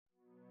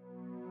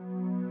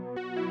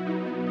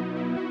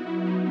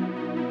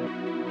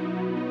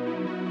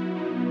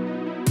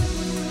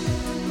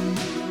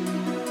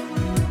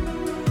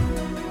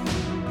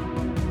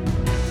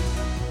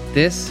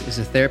This is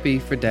a Therapy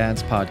for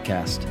Dads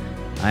podcast.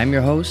 I am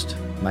your host.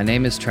 My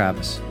name is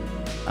Travis.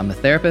 I'm a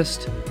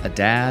therapist, a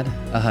dad,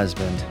 a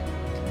husband.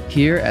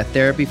 Here at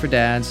Therapy for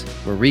Dads,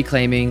 we're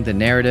reclaiming the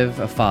narrative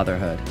of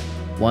fatherhood,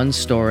 one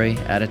story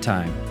at a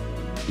time.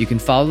 You can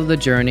follow the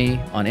journey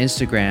on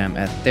Instagram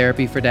at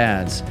Therapy for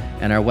Dads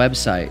and our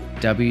website,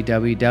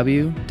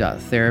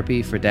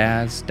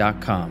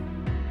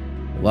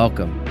 www.therapyfordads.com.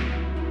 Welcome.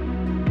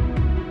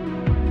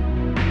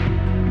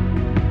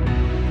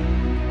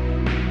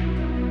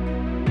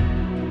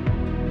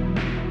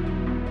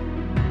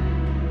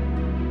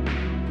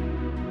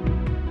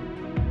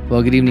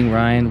 Well, good evening,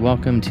 Ryan.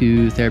 Welcome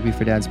to Therapy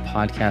for Dads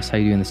podcast. How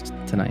are you doing this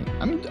tonight?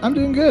 I'm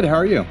doing good. How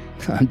are you?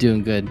 I'm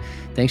doing good.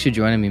 Thanks for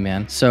joining me,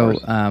 man. So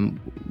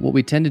what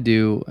we tend to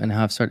do and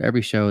how I've started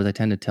every show is I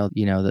tend to tell,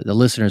 the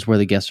listeners where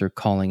the guests are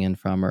calling in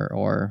from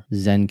or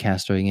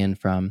Zencastering in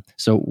from.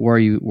 So where are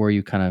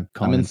you kind of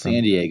calling in from? I'm in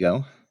San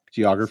Diego,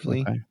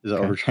 geographically. Okay. Is that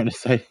what we're trying to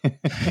say?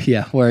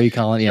 Yeah. Where are you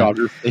calling?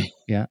 Geography.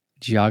 Yeah.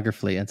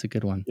 Geography. That's a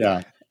good one.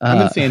 Yeah. I'm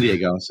in San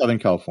Diego, Southern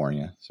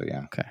California. So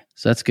yeah. Okay.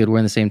 So that's good. We're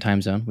in the same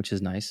time zone, which is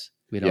nice.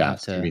 We don't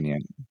have to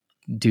convenient.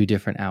 Do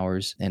different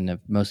hours. And if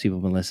most people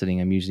have been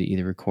listening, I'm usually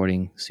either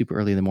recording super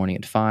early in the morning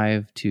at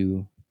 5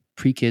 to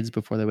pre-kids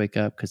before they wake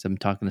up because I'm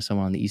talking to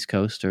someone on the East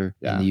Coast or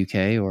in the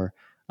UK, or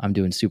I'm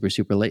doing super,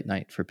 super late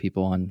night for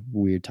people on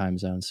weird time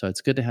zones. So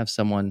it's good to have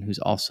someone who's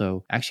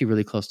also actually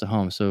really close to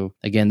home. So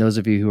again, those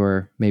of you who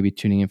are maybe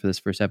tuning in for this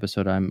first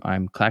episode, I'm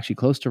actually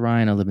close to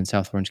Ryan. I live in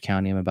South Orange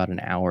County. I'm about an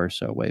hour or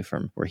so away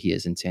from where he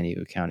is in San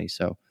Diego County.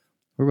 So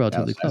we're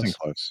relatively close. Nice and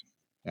close.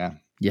 Yeah.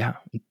 Yeah.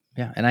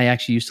 Yeah. And I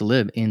actually used to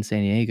live in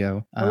San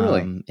Diego.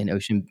 Really? In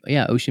Ocean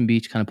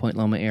Beach, kind of Point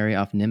Loma area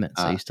off Nimitz.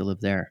 I used to live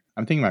there.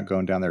 I'm thinking about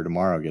going down there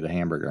tomorrow, get a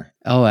hamburger.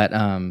 Oh, at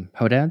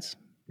Hodad's?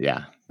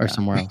 Yeah. Or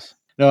somewhere else?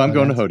 No, I'm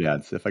going to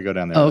Hodad's. If I go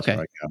down there, okay.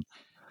 That's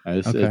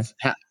where I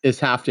go. It's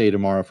half day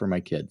tomorrow for my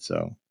kids.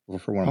 So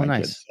for one of my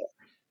kids. So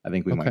I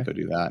think we might go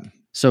do that.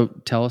 So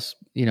tell us,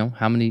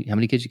 how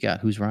many kids you got?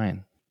 Who's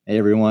Ryan? Hey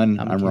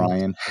everyone, I'm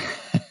Ryan.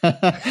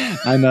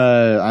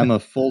 I'm a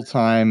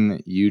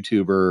full-time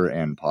YouTuber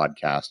and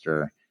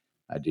podcaster.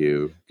 I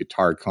do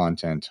guitar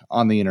content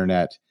on the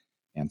internet,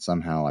 and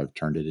somehow I've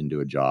turned it into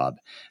a job.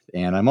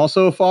 And I'm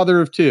also a father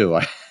of two.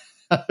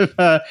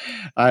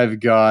 I've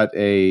got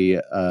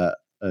a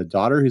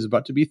daughter who's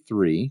about to be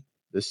 3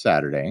 this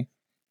Saturday,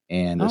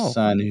 and a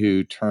son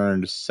who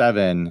turned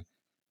 7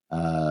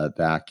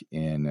 back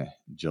in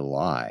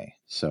July.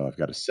 So I've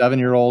got a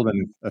 7-year-old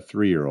and a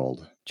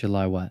 3-year-old.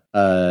 July what?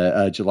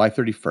 July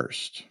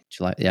 31st.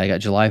 I got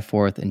July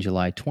 4th and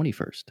July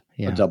 21st.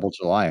 Yeah. A double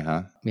July,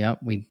 huh? Yeah,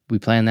 we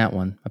planned that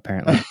one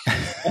apparently.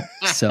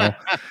 So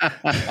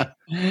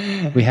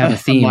we have a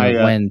theme of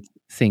when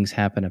things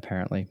happen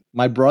apparently.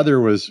 My brother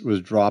was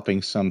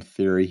dropping some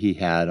theory he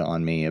had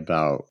on me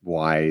about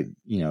why,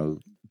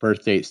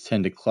 birth dates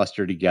tend to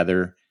cluster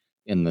together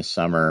in the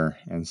summer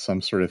and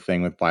some sort of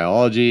thing with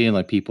biology and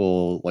like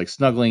people like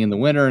snuggling in the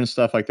winter and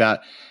stuff like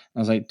that. I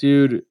was like,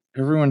 dude,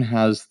 everyone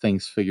has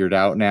things figured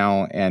out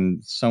now.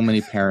 And so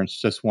many parents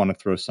just want to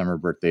throw summer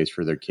birthdays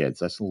for their kids.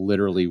 That's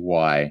literally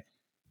why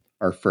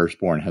our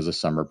firstborn has a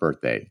summer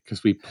birthday,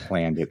 because we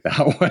planned it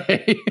that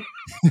way.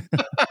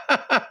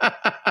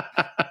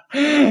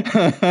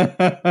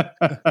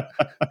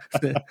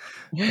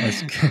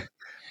 That's good.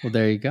 Well,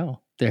 there you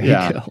go. There you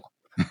go.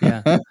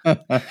 Yeah.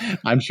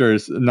 I'm sure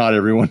not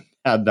everyone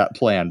had that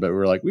plan, but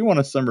we're like, we want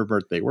a summer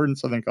birthday. We're in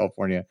Southern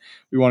California.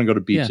 We want to go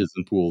to beaches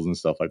and pools and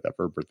stuff like that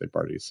for a birthday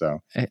party.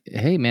 So,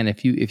 hey man,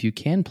 if you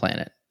can plan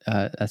it,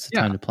 that's the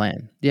time to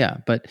plan. Yeah.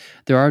 But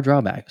there are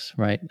drawbacks,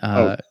 right?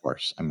 Of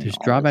course. I mean, there's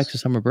drawbacks to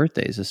summer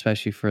birthdays,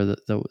 especially for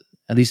the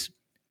at least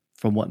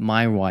from what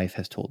my wife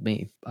has told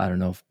me. I don't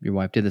know if your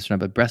wife did this or not,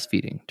 but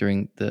breastfeeding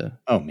during the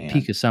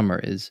peak of summer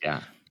is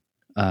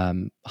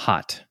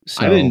hot.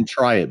 So I didn't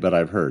try it, but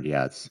I've heard.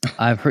 Yeah,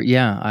 I've heard.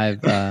 Yeah,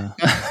 I've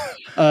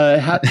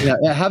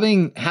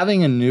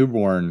having a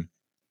newborn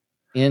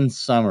in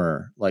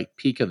summer, like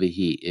peak of the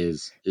heat,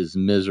 is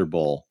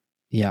miserable.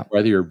 Yeah,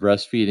 whether you're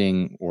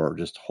breastfeeding or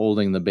just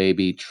holding the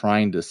baby,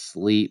 trying to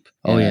sleep.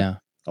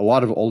 A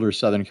lot of older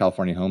Southern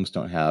California homes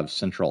don't have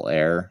central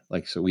air.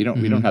 Like, so we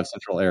don't have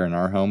central air in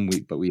our home.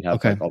 But we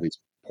have like all these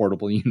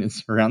portable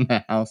units around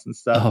the house and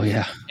stuff. Oh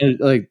yeah. And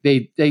like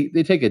they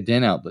take a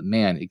dent out, but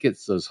man, it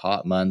gets those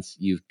hot months.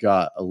 You've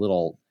got a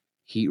little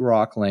heat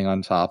rock laying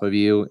on top of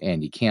you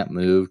and you can't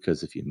move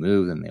because if you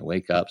move, then they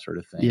wake up, sort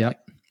of thing.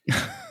 Yep.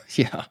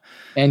 Yeah.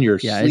 And you're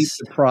sleep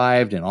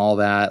deprived and all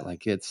that.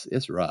 Like it's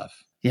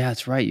rough. Yeah,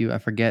 that's right. I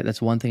forget. That's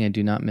one thing I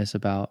do not miss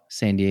about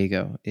San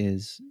Diego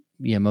is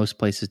most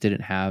places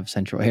didn't have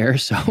central air.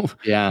 So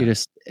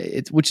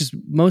which is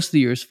most of the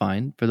year is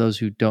fine. For those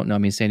who don't know, I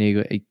mean, San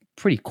Diego,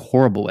 pretty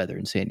horrible weather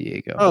in San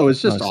Diego. Oh,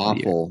 it's just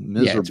awful,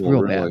 miserable. Yeah, it's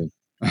real really.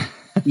 Bad.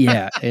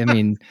 Yeah, I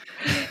mean,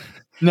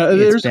 no,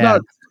 there's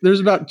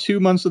about 2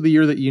 months of the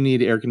year that you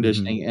need air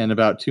conditioning, and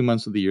about 2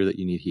 months of the year that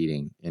you need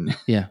heating. And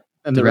yeah,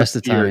 And the the rest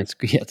of the time, year,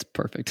 it's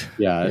perfect.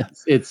 yeah, Yeah,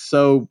 it's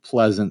so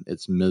pleasant.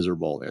 It's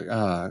miserable. Like,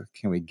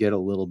 can we get a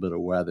little bit of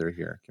weather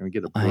here? Can we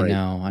get a I break?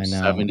 know.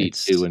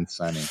 72 and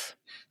sunny.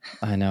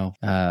 I know.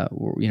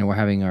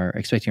 We're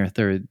expecting our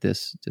third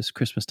this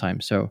Christmas time.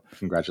 So my wife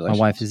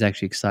Congratulations. is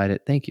actually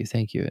excited. Thank you.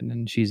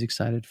 And she's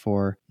excited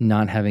for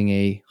not having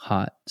a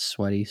hot,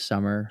 sweaty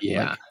summer,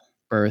 Yeah. like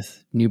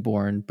birth,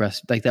 newborn,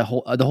 breast, like the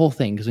whole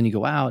thing. Because when you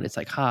go out, it's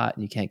like hot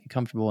and you can't get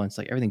comfortable, and it's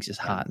like everything's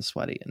just hot and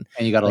sweaty. And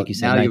you got to like you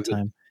said,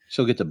 nighttime.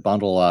 she'll get to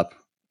bundle up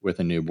with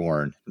a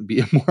newborn, be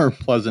a more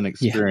pleasant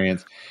Yeah.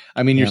 experience.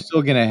 I mean, you're Yep.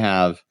 still going to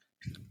have,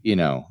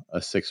 a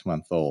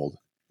 6-month-old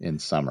in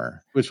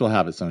summer, which will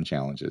have its own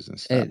challenges and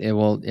stuff. It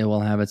will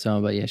have its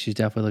own, but yeah, she's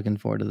definitely looking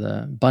forward to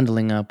the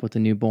bundling up with the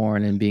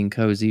newborn and being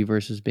cozy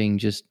versus being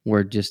just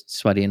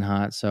sweaty and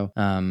hot. So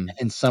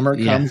and summer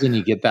comes and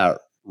you get that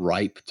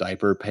ripe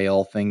diaper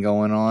pail thing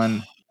going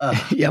on.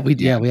 Yeah, we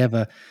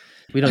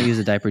don't use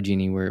a diaper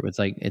genie where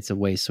it's a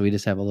waste. So we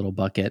just have a little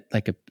bucket,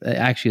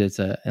 actually it's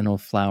an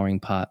old flowering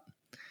pot.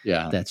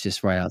 Yeah. That's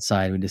just right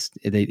outside.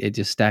 It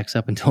just stacks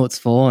up until it's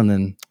full, and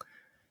then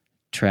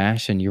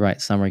trash. And you're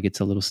right, summer gets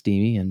a little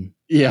steamy, and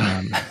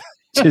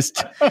it's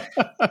just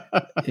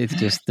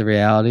the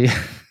reality.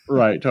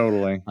 Right,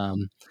 totally.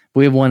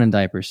 We have one in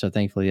diapers, so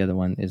thankfully the other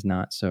one is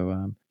not.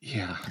 So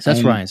yeah. So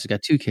that's Ryan. So he's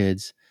got 2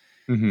 kids.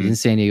 He's in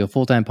San Diego,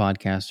 full-time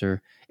podcaster,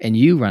 and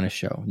you run a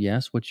show.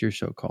 Yes, what's your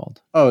show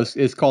called? Oh,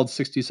 it's called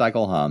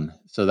 60CycleHum.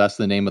 So that's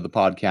the name of the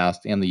podcast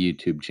and the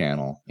YouTube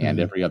channel and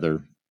every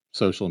other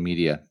social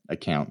media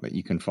account that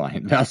you can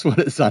find. That's what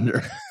it's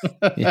under.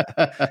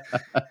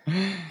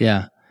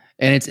 Yeah.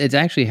 And it's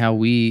actually how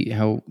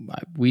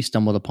we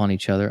stumbled upon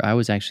each other. I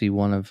was actually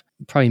one of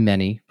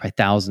probably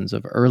thousands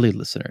of early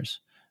listeners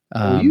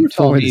you were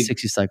for the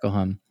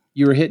 60CycleHum.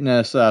 You were hitting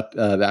us up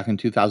back in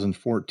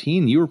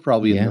 2014. You were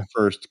probably in the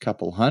first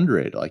couple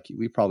hundred. Like,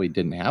 we probably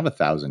didn't have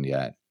 1,000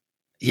 yet.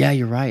 Yeah,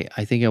 you're right.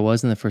 I think I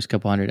was in the first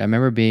couple hundred. I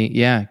remember being,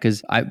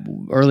 because I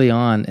early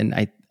on, and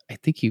I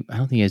don't think you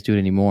guys do it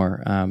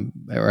anymore,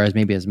 or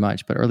maybe as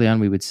much, but early on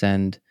we would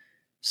send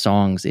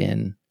songs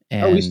in.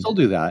 And we still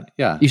do that.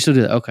 Yeah. You still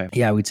do that? Okay.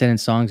 Yeah, we'd send in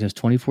songs. It was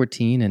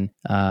 2014, and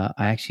I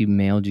actually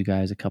mailed you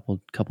guys a couple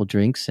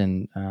drinks,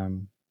 and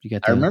you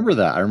got to. I remember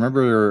that. I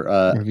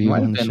remember you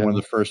might have been show. one of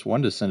the first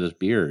one to send us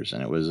beers,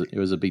 and it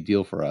was a big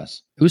deal for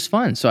us. It was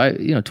fun. So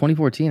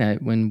 2014,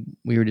 when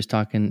we were just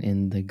talking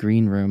in the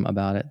green room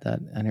about it, that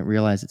I didn't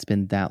realize it's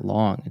been that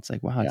long. It's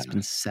like, wow, it's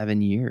been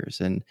 7 years,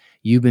 and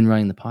you've been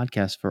running the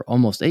podcast for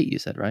almost 8. You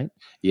said, right?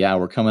 Yeah,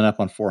 we're coming up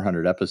on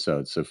 400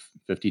 episodes, so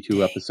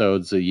 52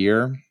 episodes a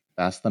year.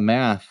 That's the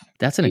math.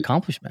 That's an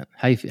accomplishment.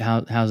 How's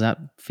that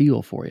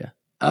feel for you?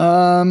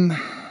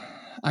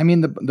 I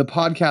mean, the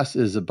podcast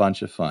is a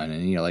bunch of fun,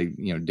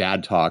 and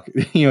dad talk.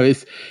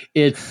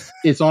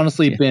 It's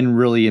honestly been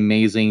really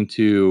amazing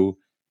to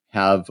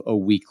have a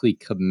weekly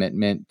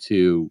commitment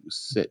to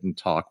sit and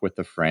talk with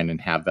a friend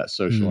and have that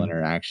social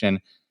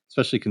interaction.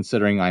 Especially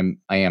considering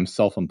I am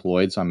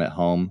self-employed, so I'm at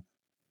home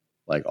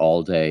like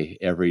all day,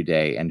 every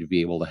day, and to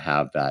be able to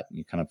have that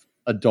kind of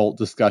adult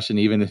discussion,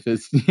 even if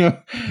it's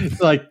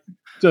like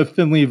a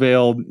thinly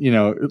veiled,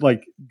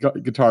 like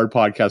guitar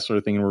podcast sort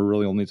of thing, and we're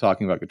really only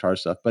talking about guitar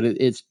stuff. But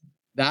it's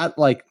that,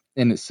 like,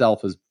 in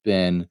itself has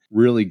been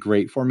really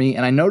great for me,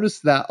 and I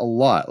noticed that a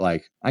lot.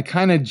 Like, I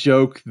kind of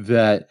joke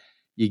that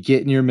you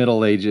get in your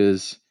middle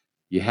ages,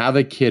 you have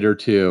a kid or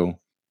two,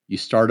 you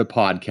start a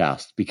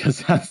podcast, because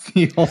that's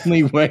the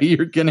only way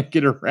you're gonna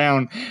get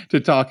around to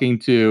talking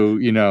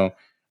to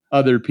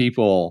other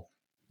people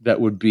that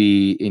would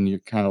be in your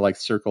kind of like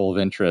circle of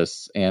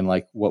interests and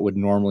like what would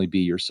normally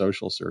be your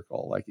social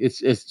circle. Like,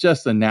 it's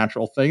just a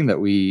natural thing that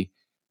we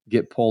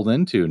get pulled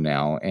into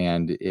now,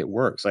 and it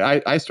works.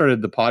 Like, I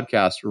started the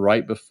podcast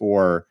right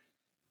before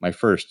my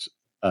first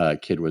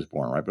kid was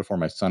born, right before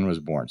my son was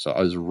born. So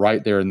I was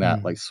right there in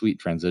that like sweet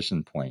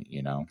transition point,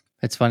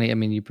 It's funny. I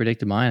mean, you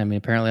predicted mine. I mean,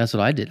 apparently that's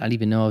what I did. I didn't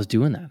even know I was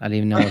doing that. I didn't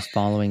even know I was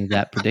following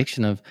that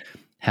prediction of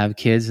have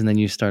kids and then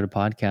you start a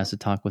podcast to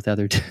talk with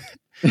other,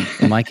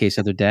 in my case,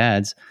 other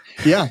dads.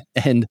 Yeah.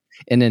 And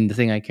then the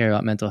thing I care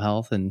about, mental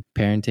health and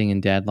parenting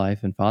and dad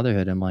life and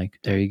fatherhood. I'm like,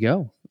 there you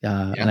go.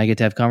 And I get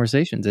to have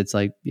conversations. It's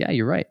like, yeah,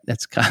 you're right.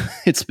 That's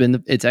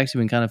it's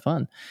actually been kind of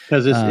fun.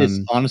 Because it's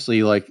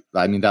honestly, like,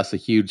 I mean, that's a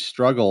huge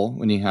struggle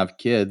when you have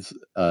kids,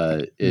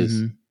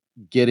 is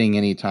getting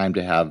any time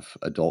to have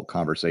adult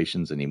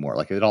conversations anymore.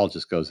 Like, it all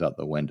just goes out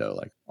the window.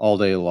 Like, all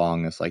day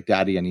long, it's like,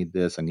 Daddy, I need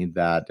this, I need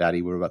that.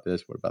 Daddy, what about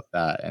this? What about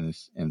that? And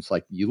it's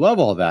like, you love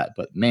all that,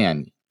 but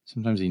man,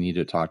 sometimes you need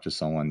to talk to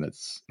someone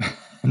that's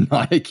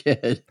not a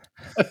kid.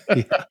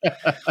 Yeah.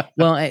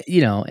 Well,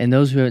 and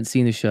those who haven't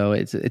seen the show,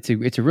 it's a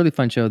really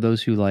fun show.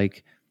 Those who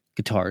like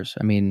guitars,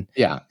 I mean,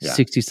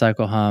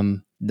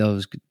 60CycleHum,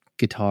 those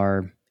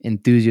guitar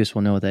enthusiasts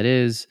will know what that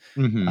is.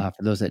 For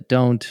those that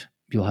don't,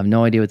 you'll have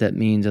no idea what that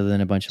means other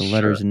than a bunch of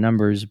letters and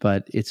numbers,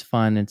 but it's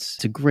fun.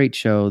 It's a great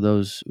show.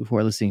 Those who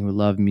are listening who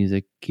love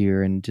music,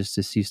 gear and just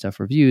to see stuff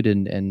reviewed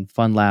and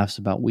fun laughs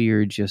about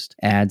weird, just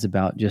ads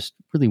about just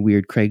really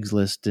weird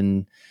Craigslist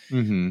and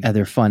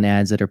other fun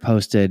ads that are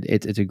posted.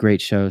 It's a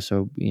great show.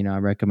 So, I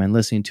recommend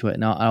listening to it,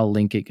 and I'll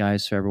link it,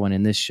 guys, for everyone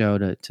in this show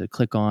to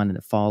click on and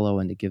to follow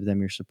and to give them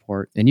your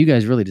support. And you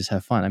guys really just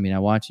have fun. I mean, I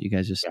watch it.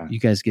 You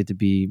guys get to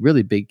be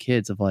really big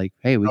kids of like,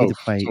 hey, we get to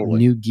play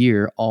new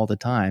gear all the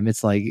time.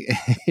 It's like,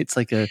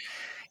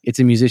 it's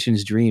a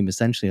musician's dream,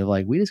 essentially, of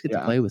like, we just get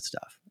to play with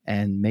stuff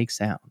and make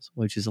sounds,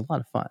 which is a lot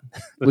of fun,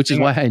 which is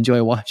why I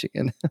enjoy watching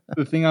it.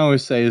 The thing I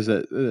always say is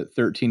that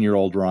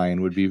 13-year-old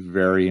Ryan would be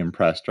very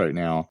impressed right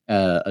now.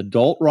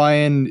 Adult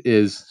Ryan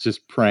is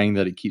just praying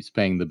that it keeps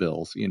paying the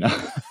bills,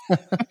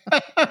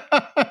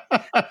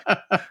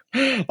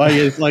 Like,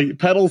 it's like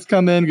pedals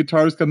come in,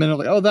 guitars come in, I'm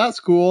like, oh,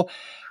 that's cool.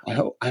 I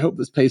hope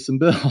this pays some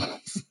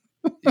bills.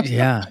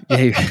 Yeah.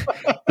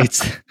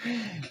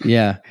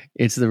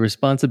 It's the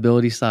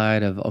responsibility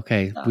side of,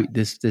 okay,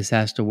 this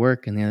has to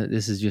work, and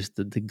this is just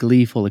the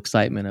gleeful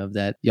excitement of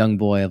that young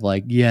boy of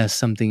like, yes,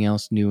 something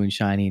else new and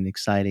shiny and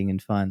exciting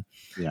and fun.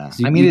 So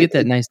you get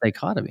that nice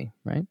dichotomy,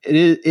 right?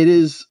 It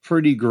is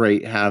pretty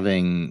great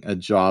having a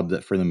job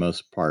that for the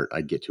most part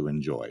I get to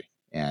enjoy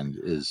and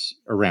is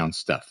around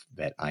stuff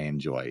that I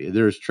enjoy.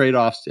 There's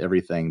trade-offs to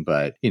everything,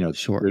 but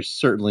there's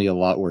certainly a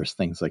lot worse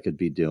things I could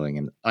be doing.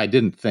 And I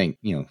didn't think,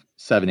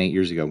 7-8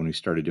 years ago when we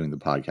started doing the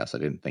podcast, I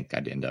didn't think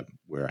I'd end up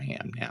where I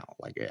am now.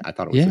 Like, I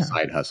thought it was a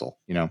side hustle,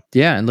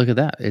 Yeah, and look at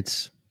that.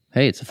 It's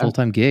a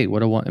full-time gig.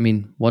 What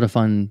a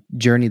fun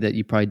journey that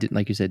you probably didn't,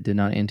 like you said, did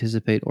not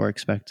anticipate or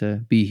expect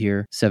to be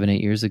here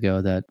 7-8 years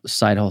ago. That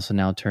side hustle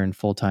now turned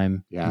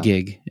full-time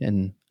gig,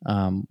 and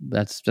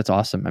that's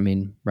awesome. I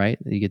mean, right?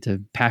 You get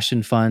to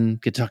passion, fun,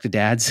 get to talk to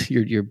dads,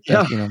 your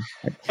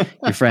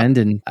friend,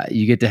 and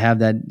you get to have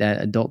that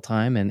adult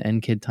time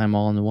and kid time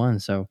all in the one.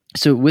 So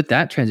with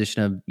that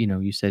transition of,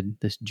 you said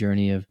this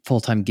journey of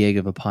full-time gig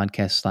of a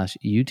podcast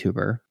 /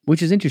 YouTuber,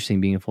 which is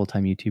interesting, being a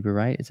full-time YouTuber,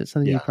 right? Is it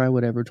something you probably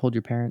would ever told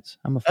your parents?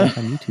 I'm a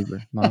full-time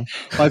YouTuber, Mom.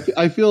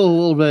 I feel a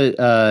little bit,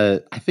 I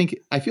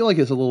feel like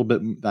it's a little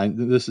bit,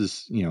 this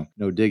is,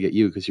 no dig at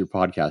you because you're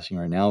podcasting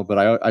right now, but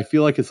I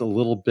feel like it's a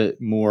little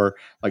bit more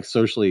like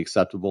socially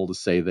acceptable to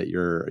say that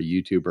you're a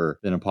YouTuber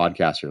than a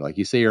podcaster. Like,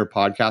 you say you're a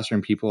podcaster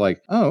and people are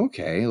like, oh,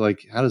 okay.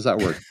 Like, how does that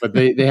work? But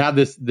they have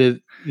this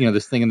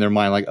thing in their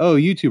mind, like, oh,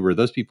 YouTuber,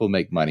 those people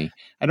make money.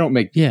 I don't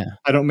make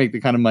the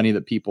kind of money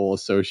that people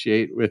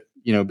associate with,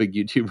 big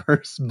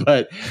YouTubers,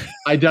 but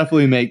I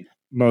definitely make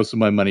most of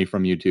my money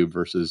from YouTube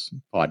versus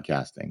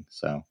podcasting.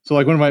 So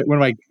like when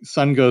my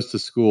son goes to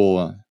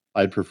school,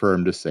 I'd prefer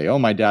him to say, oh,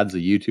 my dad's a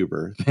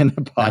YouTuber than a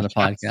podcaster. Not a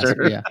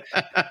podcaster.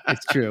 Yeah,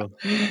 it's true.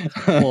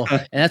 Well,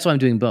 and that's why I'm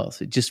doing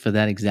both, just for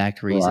that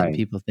exact reason. Right.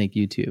 People think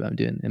YouTube. I'm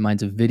doing, and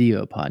mine's a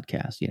video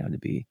podcast, to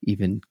be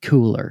even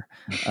cooler.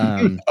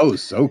 Oh,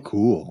 so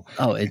cool.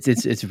 Oh,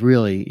 it's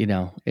really,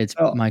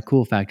 my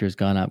cool factor has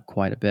gone up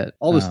quite a bit.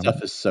 All this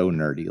stuff is so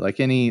nerdy.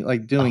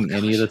 Doing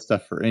any of this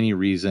stuff for any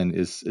reason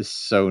is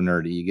so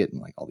nerdy. You get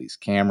like all these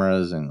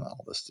cameras and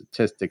all the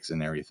statistics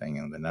and everything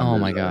and the numbers. Oh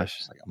my gosh.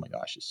 It's like, oh my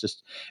gosh,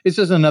 it's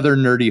just another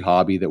nerdy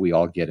hobby that we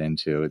all get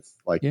into. It's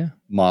like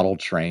model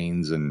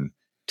trains and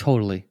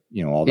totally,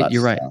 all that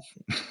You're stuff.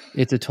 Right.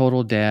 It's a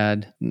total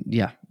dad.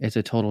 Yeah. It's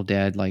a total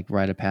dad, like,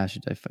 rite of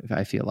passage.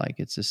 I feel like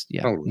it's just,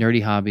 totally.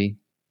 Nerdy hobby.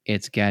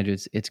 It's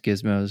gadgets, it's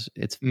gizmos,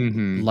 it's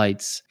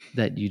lights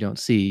that you don't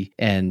see,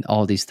 and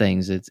all these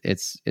things.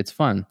 It's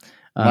fun.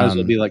 Might as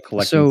well be like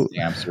collecting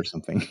stamps or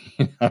something.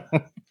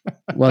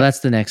 Well, that's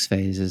the next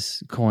phase,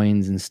 is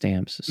coins and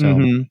stamps. So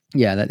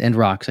and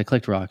rocks. I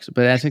collect rocks,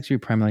 but that's actually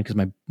primarily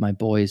because my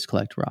boys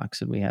collect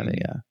rocks, and we have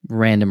a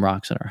random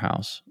rocks in our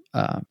house.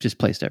 Just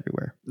placed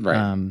everywhere.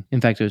 Right. In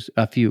fact, there's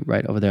a few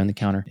right over there on the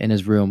counter. In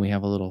his room, we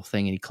have a little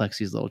thing, and he collects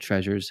these little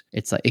treasures.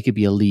 It's like, it could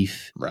be a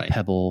leaf, a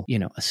pebble,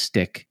 a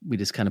stick. We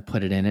just kind of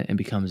put it in it and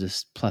becomes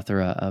this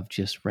plethora of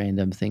just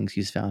random things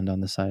he's found on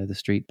the side of the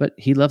street. But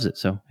he loves it.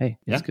 So, hey,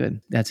 it's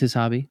good. That's his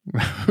hobby.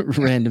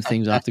 Random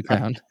things off the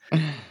ground.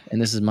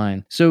 And this is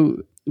mine.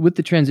 So with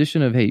the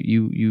transition of, hey,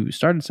 you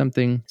started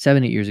something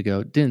 7-8 years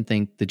ago, didn't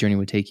think the journey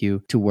would take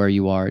you to where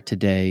you are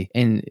today.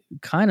 And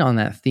kind of on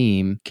that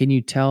theme, can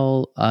you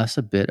tell us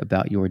a bit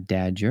about your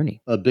dad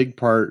journey? A big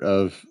part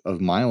of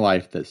my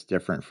life that's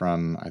different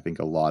from, I think,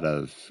 a lot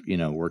of,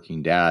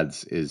 working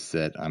dads is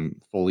that I'm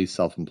fully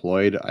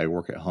self-employed. I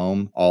work at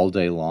home all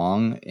day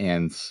long.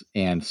 And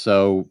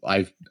so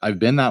I've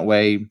been that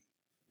way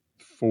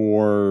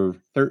for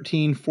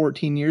 13,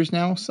 14 years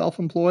now,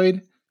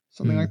 self-employed.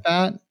 Something like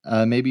that,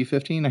 maybe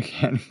 15. I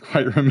can't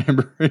quite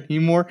remember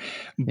anymore.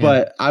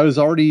 But I was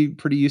already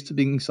pretty used to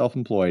being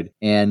self-employed.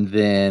 And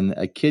then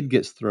a kid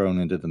gets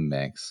thrown into the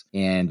mix.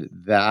 And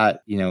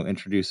that,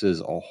 introduces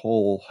a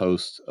whole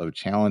host of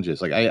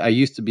challenges. Like, I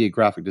used to be a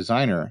graphic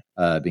designer,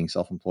 being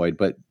self-employed,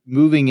 but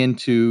moving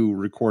into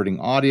recording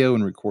audio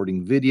and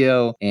recording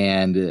video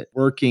and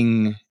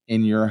working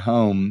in your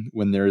home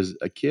when there's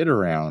a kid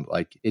around,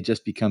 like, it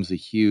just becomes a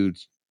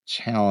huge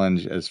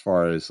challenge as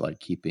far as like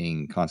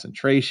keeping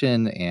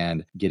concentration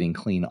and getting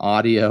clean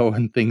audio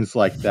and things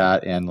like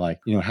that. And like,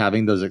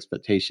 having those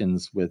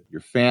expectations with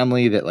your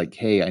family that like,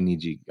 hey, I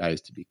need you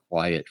guys to be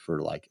quiet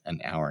for like an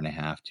hour and a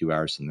half, 2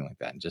 hours, something like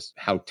that. And just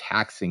how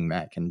taxing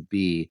that can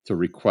be to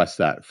request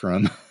that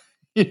from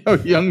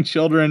young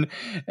children,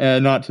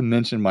 and not to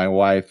mention my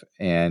wife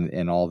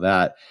and all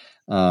that.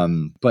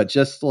 But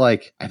just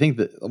like, I think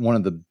that one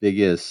of the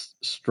biggest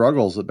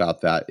struggles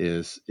about that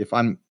is if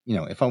I'm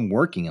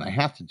working and I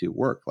have to do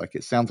work, like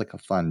it sounds like a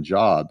fun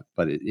job,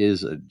 but it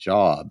is a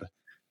job.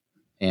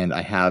 And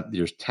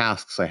there's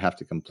tasks I have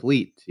to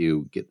complete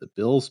to get the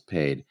bills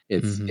paid.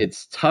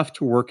 It's tough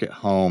to work at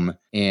home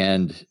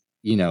and,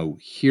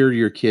 hear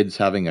your kids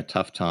having a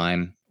tough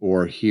time,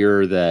 or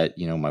hear that,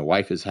 my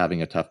wife is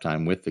having a tough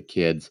time with the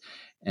kids,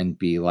 and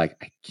be like,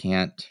 I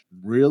can't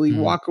really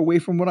walk away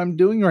from what I'm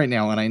doing right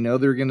now. And I know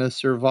they're going to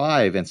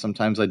survive. And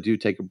sometimes I do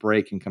take a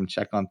break and come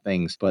check on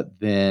things. But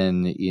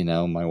then,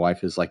 my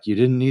wife is like, you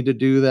didn't need to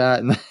do that.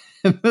 And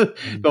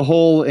the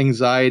whole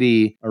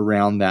anxiety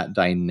around that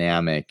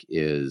dynamic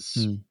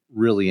is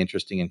really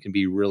interesting and can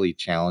be really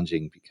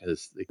challenging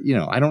because,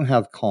 I don't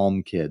have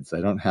calm kids. I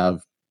don't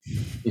have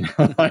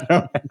I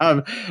don't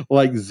have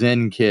like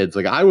Zen kids.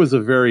 Like I was a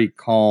very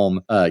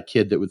calm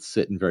kid that would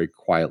sit and very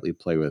quietly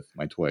play with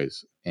my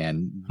toys.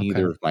 And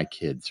neither of my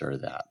kids are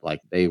that.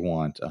 Like they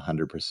want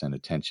 100%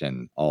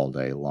 attention all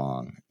day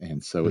long.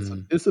 And so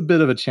it's a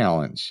bit of a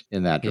challenge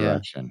in that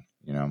direction.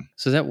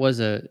 So that was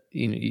like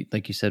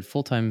you said,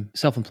 full-time,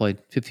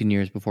 self-employed, 15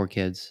 years before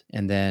kids,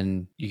 and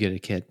then you get a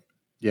kid,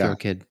 throw a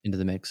kid into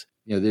the mix.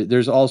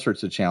 There's all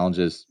sorts of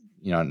challenges,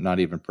 not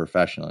even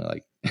professionally,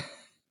 like,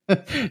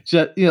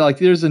 just, like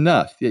there's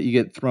enough that you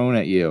get thrown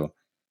at you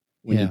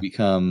when you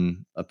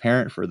become a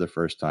parent for the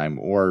first time,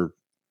 or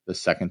the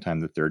second time,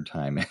 the third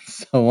time, and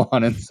so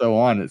on and so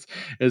on.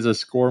 It's a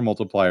score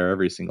multiplier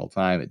every single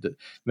time.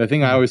 The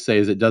thing I always say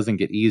is it doesn't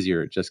get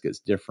easier; it just gets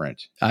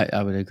different.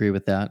 I would agree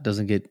with that. It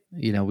doesn't get,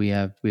 we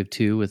have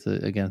two with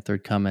again a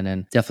third coming,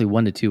 and definitely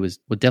 1 to 2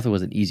 definitely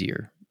wasn't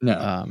easier.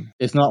 No,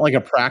 it's not like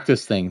a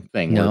practice thing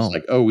No. where it's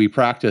like, oh, we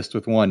practiced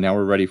with 1, now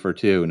we're ready for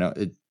 2. No,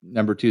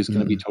 number 2 is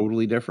going to be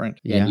totally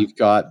different. And you've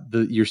got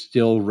you're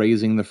still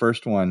raising the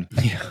first one.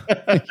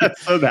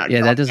 So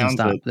that doesn't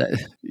stop.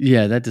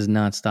 That does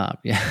not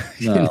stop. Yeah,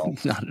 no,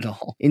 not at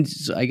all. And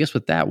so I guess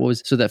with that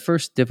that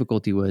first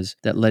difficulty was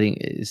that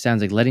it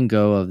sounds like letting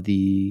go of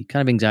the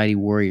kind of anxiety,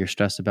 worry, or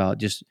stress about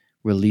just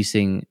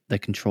releasing the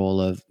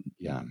control of,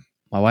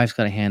 my wife's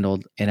got it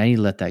handled and I need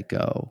to let that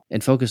go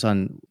and focus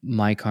on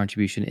my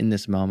contribution in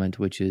this moment,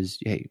 which is,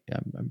 hey,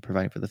 I'm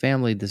providing for the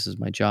family. This is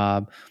my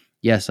job.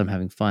 Yes, I'm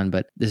having fun,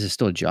 but this is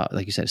still a job.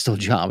 Like you said, it's still a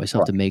job. I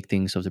still have to make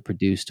things, still have to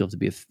produce, still have to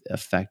be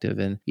effective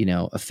and,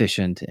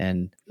 efficient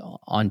and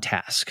on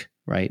task.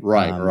 Right.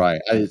 Right.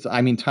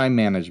 I mean, time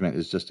management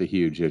is just a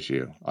huge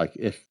issue. Like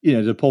if,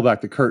 to pull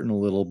back the curtain a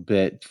little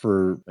bit,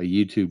 for a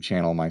YouTube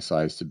channel my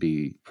size to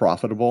be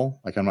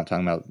profitable, like I'm not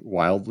talking about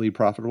wildly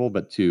profitable,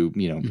 but to,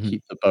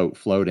 keep the boat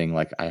floating,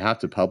 like I have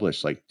to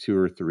publish like 2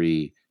 or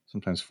 3,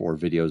 sometimes 4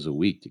 videos a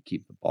week to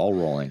keep the ball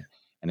rolling.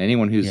 And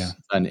anyone who's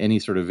done any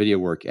sort of video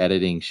work,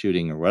 editing,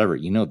 shooting, or whatever,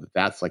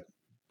 that's like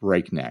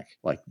breakneck.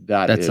 Like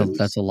that's a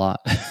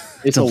lot.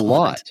 It's a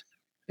lot.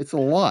 It's a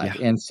lot.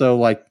 Yeah. And so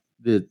like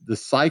the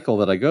cycle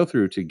that I go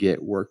through to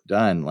get work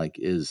done, like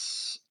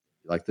is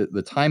like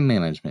the time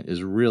management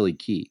is really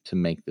key to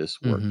make this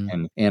work.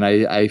 And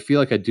I feel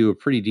like I do a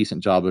pretty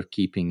decent job of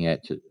keeping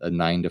it to a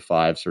 9 to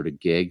 5 sort of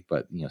gig,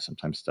 but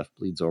sometimes stuff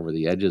bleeds over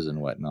the edges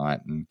and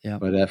whatnot.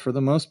 But for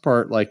the most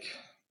part, like,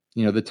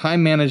 the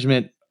time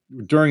management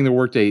during the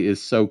workday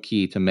is so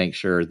key to make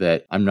sure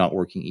that I'm not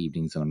working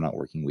evenings and I'm not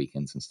working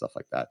weekends and stuff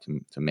like that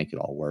to make it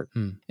all work.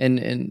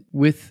 And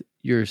with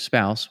your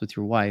spouse, with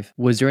your wife,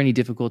 was there any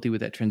difficulty with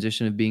that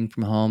transition of being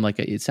from home? Like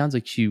it sounds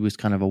like she was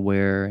kind of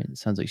aware, and it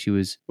sounds like she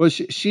was. Well,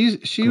 she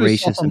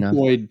was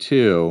self-employed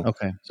too.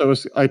 Okay, so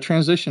I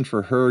transitioned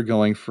for her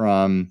going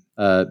from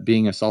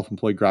being a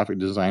self-employed graphic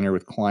designer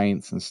with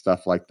clients and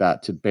stuff like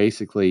that to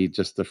basically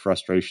just the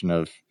frustration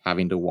of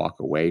having to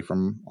walk away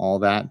from all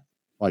that.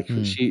 Like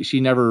she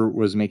never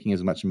was making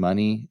as much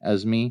money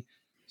as me,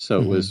 so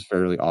it was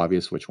fairly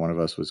obvious which one of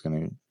us was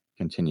going to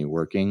continue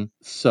working.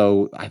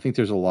 So I think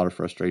there's a lot of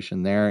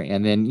frustration there.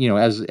 And then,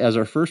 as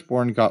our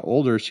firstborn got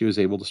older, she was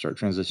able to start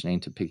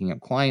transitioning to picking up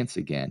clients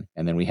again.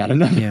 And then we had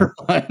another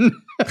one.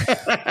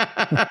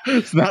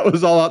 So that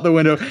was all out the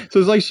window. So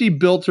it's like she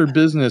built her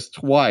business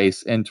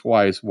twice and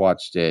twice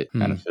watched it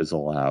kind of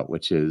fizzle out,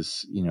 which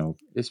is,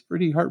 it's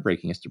pretty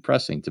heartbreaking. It's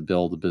depressing to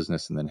build a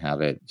business and then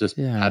have it just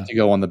have to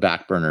go on the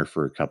back burner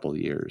for a couple of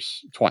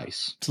years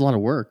twice. It's a lot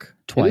of work.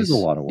 Twice. It is a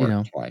lot of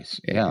work twice.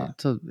 Yeah.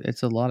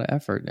 It's a lot of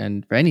effort.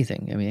 And for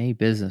anything, I mean, any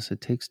business,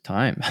 it takes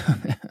time.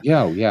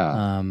 Yeah.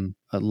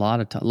 A lot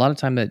of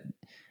time that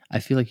I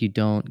feel like you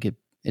don't get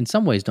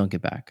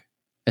back,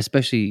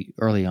 especially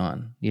early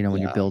on,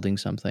 when you're building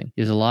something.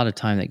 There's a lot of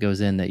time that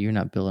goes in that you're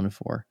not billing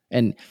for.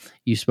 And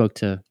you spoke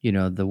to,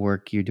 the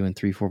work you're doing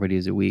 3-4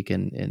 videos a week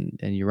and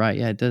you're right.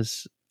 Yeah, it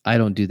does. I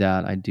don't do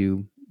that. I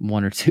do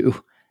 1 or 2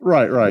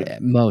 Right.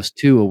 At most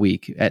 2 a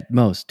week, at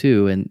most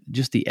 2, and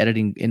just the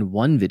editing in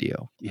one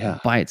video Yeah.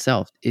 by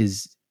itself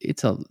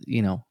it's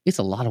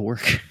a lot of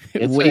work.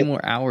 It's Way a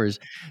more hours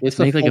to it's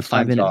a make like a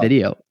full-time 5-minute job.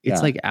 video. It's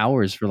Yeah. like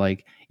hours for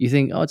like you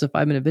think, "Oh, it's a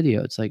 5-minute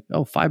video." It's like,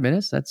 "Oh, 5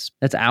 minutes? That's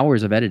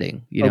hours of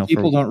editing, Oh, for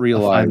people don't a 5-minute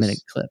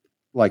realize clip."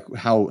 like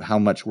how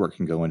much work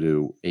can go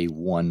into a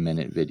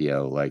 1-minute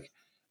video. Like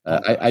Oh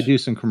I gosh. do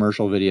some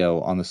commercial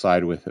video on the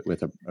side with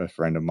a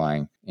friend of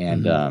mine,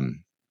 and Mhm.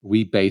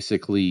 we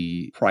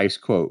basically price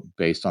quote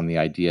based on the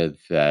idea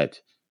that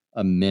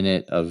a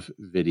minute of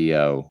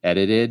video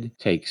edited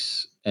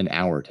takes an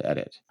hour to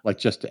edit, like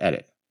just to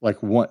edit.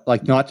 Like what,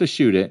 like not to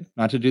shoot it,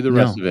 not to do the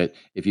rest No. of it.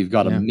 If you've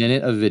got a Yeah.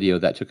 minute of video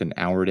that took an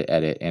hour to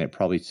edit, and it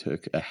probably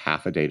took a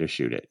half a day to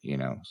shoot it,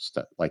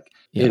 stuff like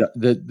Yeah.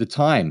 the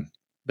time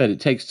that it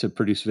takes to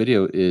produce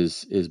video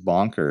is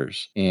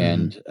bonkers. Mhm.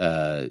 And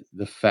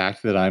the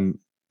fact that I'm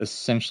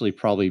essentially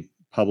probably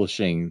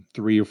publishing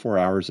 3 or 4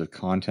 hours of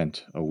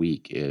content a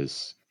week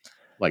is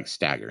like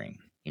staggering,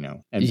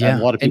 and a Yeah,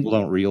 lot of people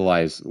don't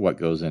realize what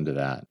goes into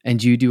that. and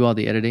do you do all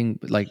the editing,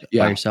 like, by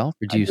Yeah, yourself,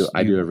 or do I you do. s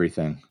I you do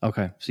everything.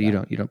 okay, so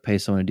Yeah, you don't pay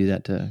someone to do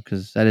that,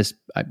 because that is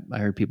I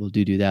heard people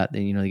do that.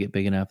 They, they get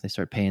big enough, they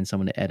start paying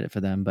someone to edit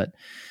for them, but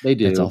they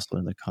that's do. also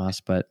another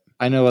cost, but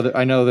I know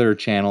there are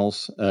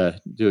channels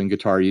doing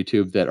guitar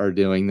YouTube that are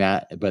doing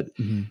that, but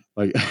Mhm.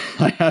 like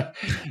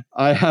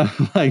I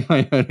have like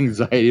my own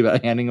anxiety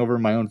about handing over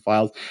my own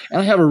files,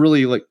 and I have a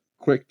really like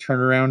quick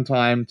turnaround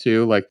time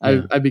too. Like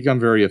Yeah. I've become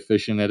very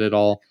efficient at it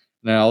all,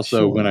 and I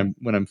also Sure.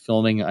 when I'm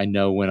filming, I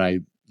know when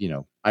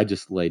I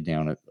just laid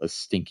down a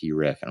stinky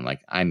riff, and I'm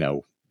like, I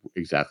know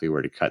exactly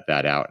where to cut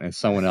that out, and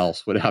someone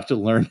else would have to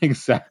learn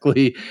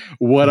exactly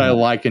what I Yeah.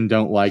 like and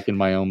don't like in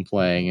my own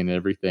playing and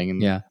everything.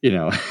 And Yeah.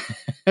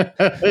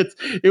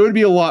 it would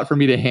be a lot for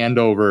me to hand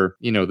over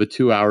the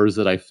 2 hours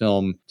that I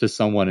film to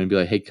someone and be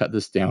like, hey, cut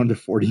this down to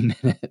 40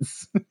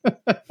 minutes.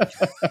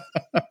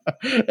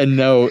 And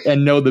know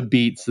the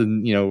beats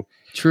and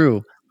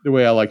True. the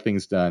way I like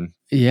things done.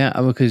 Yeah,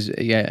 because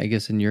I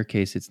guess in your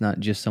case, it's not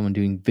just someone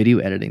doing video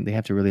editing. They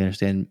have to really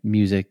understand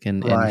music,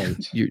 and Right.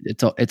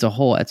 it's a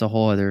whole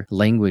other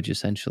language,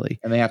 essentially.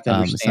 And they have to It's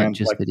not understand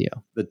just like video.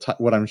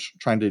 what I'm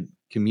trying to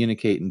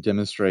communicate and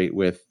demonstrate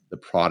with the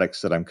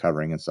products that I'm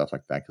covering and stuff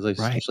like that. Because I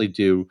Right. essentially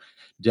do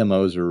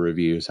demos or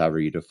reviews, however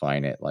you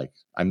define it. Like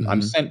I'm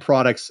Mhm. sent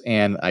products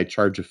and I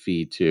charge a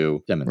fee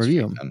to Review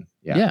demonstrate 'em. them.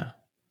 Yeah. Yeah,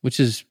 which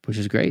is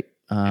great.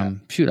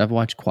 Shoot, I've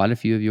watched quite a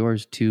few of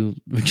yours to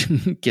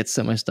get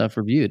some of my stuff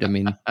reviewed. I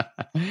mean,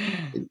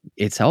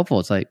 it's helpful.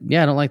 It's like,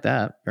 "Yeah, I don't like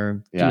that,"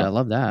 or, "Dude, Yeah. I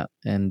love that."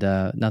 And,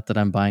 not that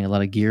I'm buying a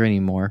lot of gear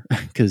anymore,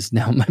 because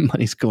now my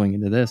money's going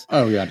into this.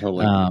 Oh yeah,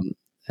 totally. Um,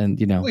 and,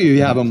 Well,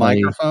 you I have don't a play.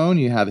 microphone,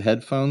 you have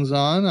headphones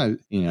on. I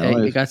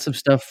If got some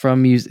stuff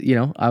from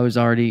I was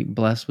already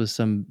blessed with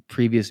some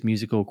previous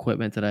musical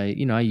equipment that I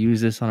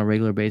use this on a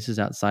regular basis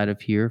outside of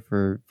here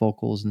for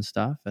vocals and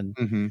stuff, and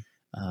mhm,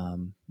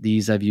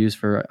 these I've used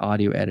for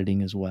audio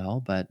editing as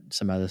well, but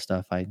some other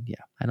stuff I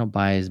don't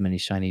buy as many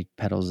shiny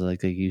pedals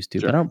like I used to,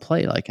 sure. but I don't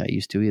play like I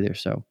used to either.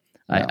 So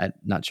Yeah. I'm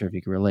not sure if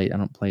you can relate. I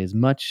don't play as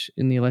much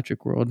in the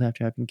electric world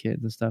after having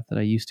kids and stuff that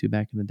I used to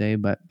back in the day,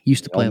 but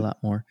used to The play a only, lot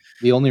more.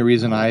 the only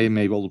reason I Um, am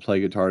able to play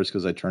guitar is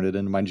because I turned it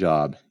into my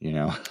job.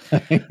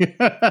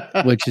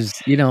 which is,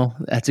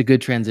 that's a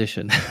good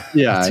transition.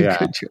 Yeah, That's a yeah.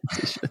 good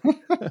transition.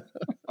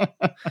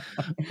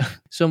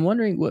 So I'm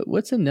wondering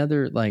what's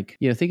another, like,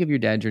 think of your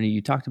dad journey.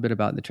 You talked a bit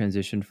about the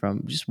transition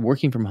from just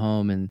working from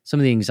home and some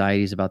of the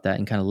anxieties about that,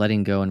 and kind of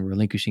letting go and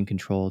relinquishing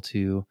control,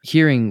 to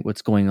hearing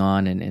what's going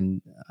on.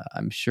 And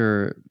I'm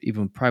sure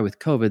even probably with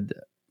COVID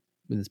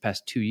in this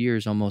past 2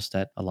 years almost,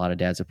 that a lot of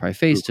dads have probably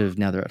faced, Oof. of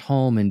now they're at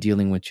home and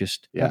dealing with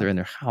just, Yeah. they're in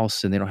their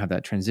house and they don't have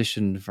that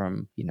transition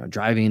from,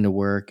 driving into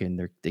work, and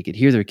they could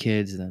hear their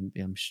kids, and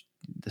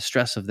the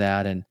stress of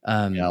that. And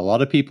Yeah, a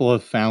lot of people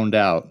have found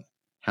out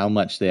how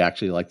much they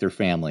actually like their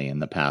family in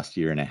the past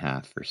year and a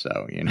half or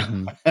so.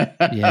 mhm.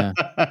 Yeah.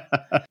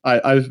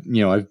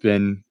 I've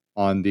been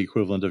on the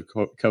equivalent of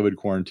COVID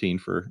quarantine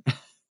for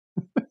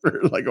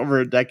for like over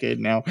a decade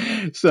now.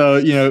 So,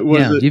 Yeah.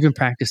 You've been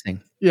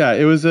practicing.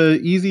 it was a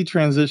easy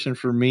transition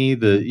for me.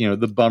 Mhm.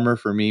 The bummer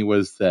for me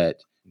was that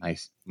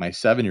my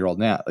 7-year-old,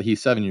 now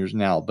he's 7 years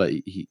now, but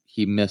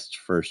he missed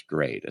first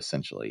grade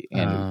essentially,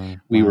 and Oh,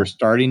 we were wow.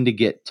 starting to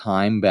get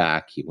time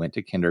back. He went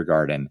to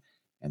kindergarten,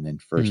 and then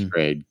first Mm,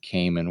 grade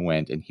came and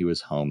went, and he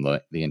was home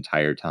the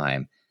entire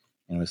time.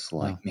 And it was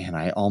like, wow. man,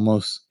 I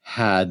almost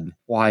had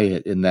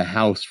quiet in the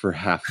house for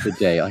half the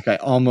day. Like I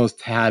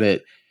almost had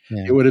it. It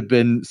Yeah. would have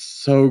been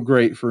so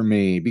great for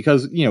me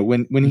because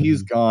when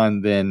he's Mhm.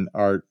 gone, then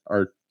our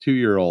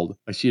 2-year-old,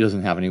 like, she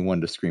doesn't have anyone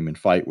to scream and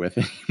fight with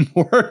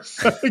anymore.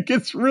 So it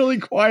gets really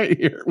quiet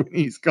here when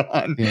he's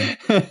gone. Yeah.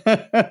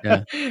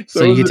 Yeah.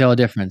 So So you could tell a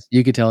difference.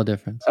 You could tell a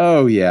difference.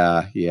 oh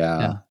yeah,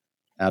 Yeah.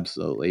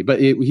 absolutely. But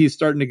he's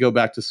starting to go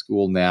back to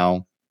school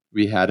now.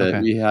 Okay.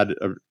 We had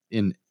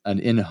an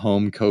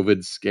in-home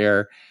COVID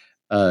scare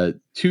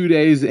 2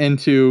 days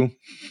into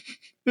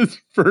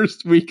his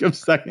first week of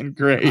second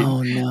grade.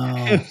 Oh no.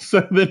 And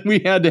so then we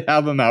had to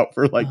have him out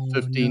for like Oh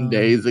 15 no.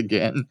 days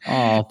again.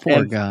 Oh, poor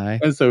And guy.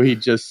 and so he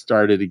just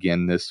started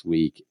again this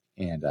week.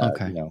 And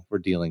Okay. we're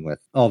dealing with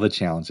all the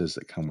challenges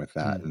that come with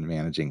that Mm. and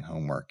managing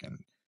homework and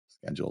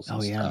schedules and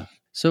Oh yeah. stuff.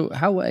 So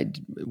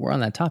we're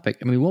on that topic.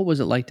 I mean, what was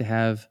it like to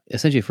have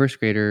essentially a first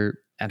grader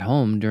at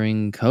home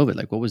during COVID?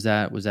 Like, what was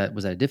that? Was that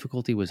a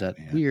difficulty? Was that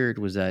Man. weird?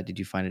 Did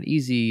you find it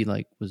easy?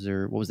 Like,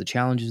 what was the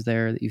challenges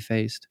there that you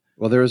faced?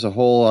 Well, there was a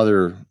whole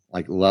other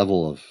like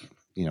level of,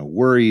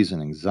 worries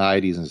and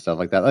anxieties and stuff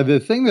like that. Like, the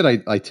thing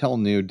that I tell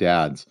new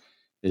dads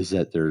is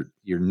that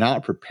you're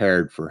not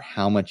prepared for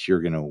how much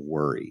you're going to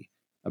worry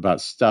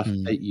about stuff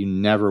Mm. that you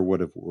never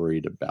would have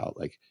worried about.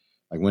 Like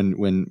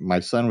when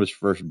my son was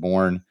first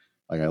born,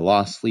 like I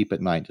lost sleep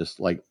at night, just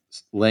like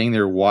laying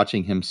there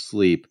watching him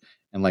sleep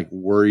and like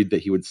worried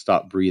that he would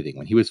stop breathing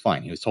when he was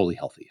fine. He was totally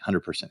healthy,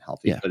 100%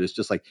 healthy. Yeah, But it's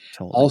just like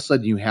all totally. of a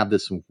sudden you have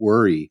this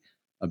worry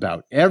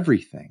about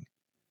everything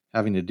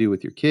having to do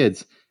with your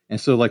kids.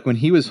 And so like when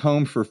he was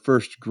home for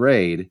first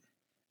grade,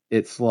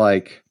 it's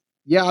like,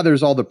 yeah,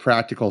 there's all the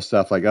practical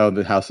stuff like, oh,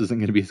 the house isn't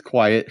going to be as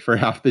quiet for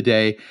half the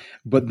day.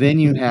 But then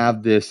you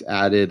have this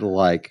added,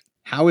 like,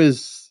 how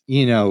is,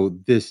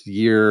 this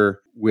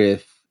year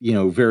with,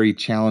 very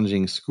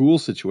challenging school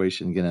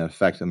situation going to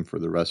affect him for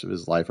the rest of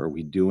his life? Are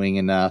we doing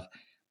enough?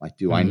 Like,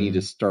 do I need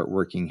to start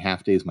working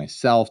half days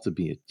myself to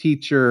be a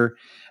teacher?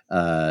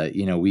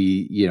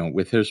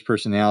 With his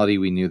personality,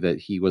 we knew that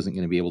he wasn't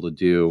going to be able to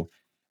do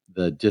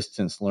the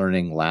distance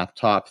learning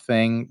laptop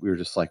thing. We were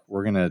just like,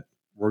 we're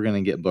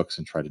gonna get books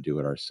and try to do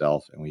it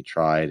ourselves. And we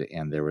tried,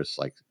 and there was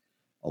like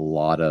a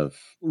lot of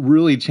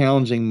really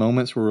challenging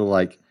moments where we're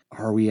like,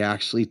 are we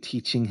actually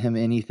teaching him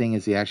anything?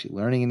 Is he actually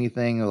learning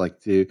anything? Or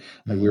we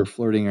were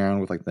flirting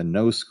around with like the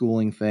no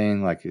schooling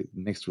thing, like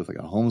mixed with like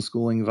a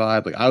homeschooling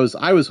vibe. Like I was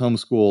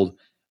homeschooled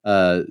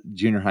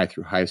junior high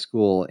through high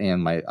school,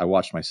 and I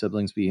watched my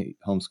siblings be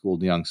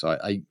homeschooled young, so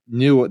I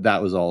knew what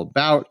that was all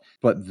about.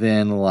 But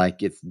then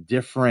like it's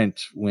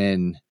different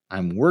when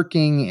I'm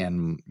working,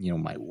 and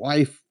my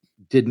wife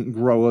didn't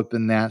grow up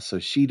in that, so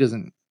she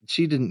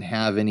didn't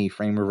have any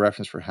frame of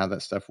reference for how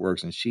that stuff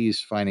works, and she's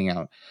finding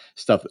out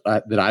stuff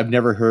that I've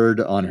never heard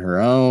on her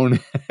own.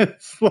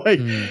 It's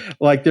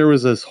like there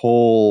was this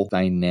whole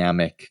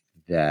dynamic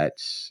that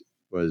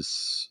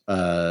was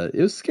it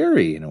was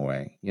scary in a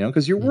way,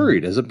 because you're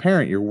worried as a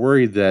parent. You're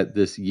worried that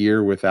this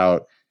year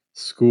without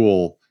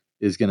school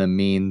is going to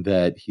mean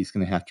that he's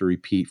going to have to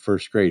repeat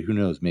first grade. Who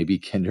knows? Maybe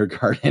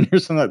kindergarten or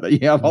something like that.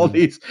 You have all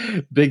these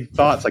big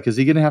thoughts. Like, is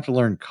he going to have to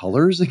learn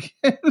colors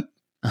again?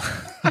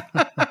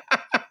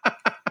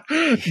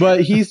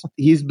 But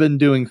he's been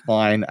doing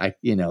fine.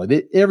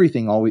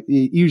 Everything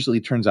it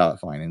usually turns out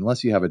fine,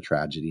 unless you have a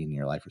tragedy in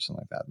your life or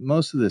something like that.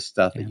 Most of this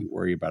stuff that you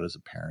worry about as a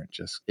parent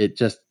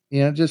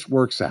just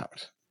works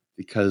out,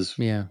 because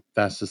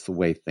that's just the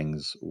way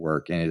things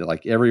work. And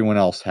like everyone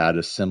else had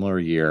a similar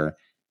year.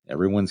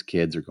 Everyone's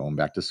kids are going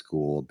back to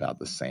school about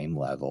the same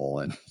level,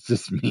 and it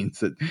just means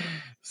that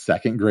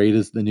second grade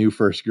is the new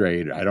first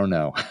grade. I don't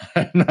know.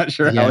 I'm not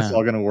sure how it's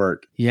all going to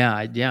work. Yeah,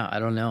 I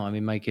don't know. I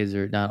mean, my kids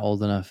are not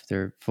old enough;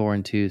 they're 4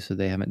 and 2, so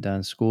they haven't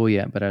done school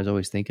yet. But I was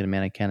always thinking,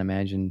 man, I can't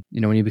imagine.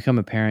 When you become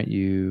a parent,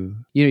 you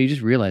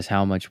just realize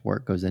how much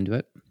work goes into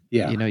it.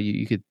 Yeah,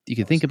 you could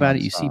think about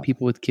it. You see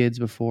people with kids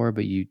before,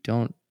 but you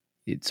don't.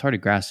 It's hard to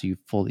grasp. You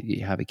fully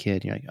have a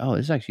kid. You're like, oh,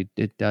 this actually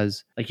it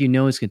does. Like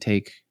it's gonna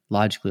take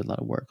logically a lot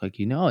of work. Like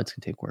it's gonna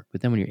take work, but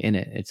then when you're in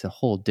it, it's a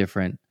whole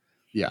different.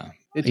 Yeah,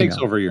 it takes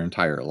over your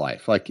entire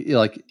life. Like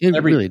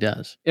it really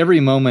does. Every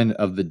moment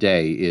of the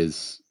day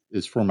is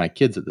for my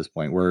kids at this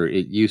point, where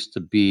it used to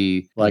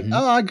be like,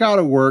 oh, I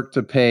gotta work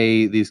to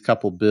pay these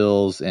couple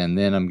bills, and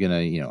then I'm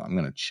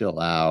gonna chill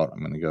out.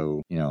 I'm gonna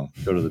go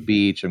go to the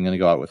beach. I'm gonna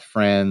go out with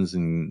friends,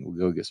 and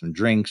we'll go get some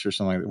drinks or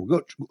something like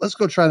that. Let's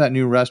go try that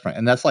new restaurant.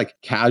 And that's like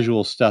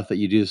casual stuff that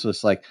you do. So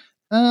it's like,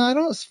 I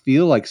don't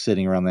feel like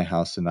sitting around the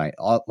house tonight.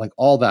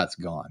 All that's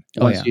gone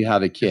once you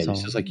have a kid.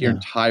 It's just like your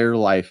entire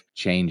life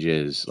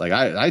changes. Like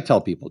I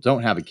tell people,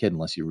 don't have a kid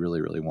unless you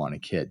really, really want a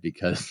kid,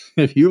 because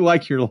if you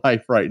like your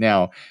life right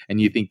now and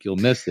you think you'll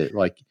miss it,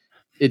 like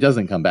it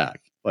doesn't come back.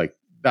 Like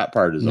that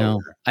part is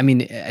over. I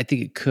mean, I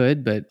think it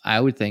could, but I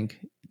would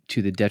think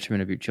to the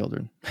detriment of your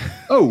children.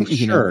 Oh,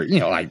 sure.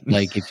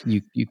 Like if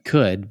you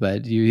could,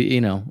 but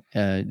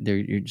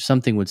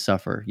something would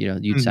suffer.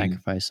 You'd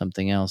sacrifice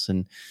something else.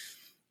 And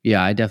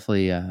yeah, I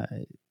definitely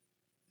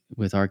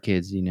with our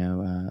kids,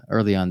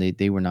 early on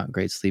they were not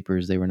great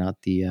sleepers. They were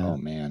not the oh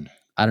man.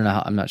 I don't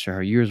know I'm not sure how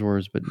yours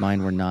was, but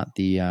mine were not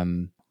the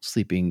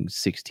sleeping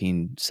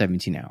 16,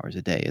 17 hours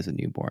a day as a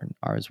newborn.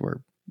 Ours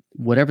were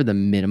whatever the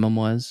minimum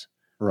was.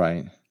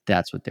 Right.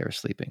 That's what they were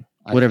sleeping.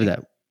 Whatever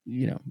that,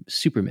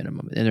 super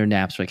minimum. And their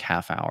naps were like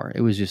half hour.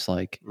 It was just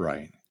like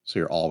right. So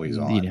you're always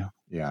on.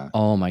 Yeah.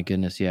 Oh my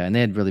goodness, yeah. And they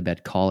had really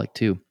bad colic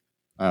too.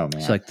 Oh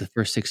man. So like the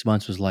first 6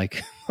 months was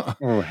like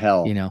oh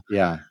hell.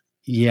 Yeah.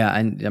 Yeah,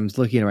 and I'm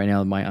looking at it right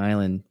now, my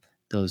island,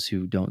 those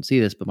who don't see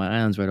this, but my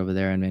island's right over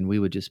there, and then we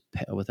would just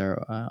with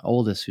our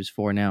oldest, who's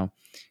 4 now,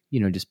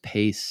 just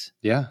pace.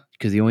 Yeah.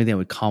 Because the only thing that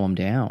would calm him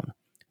down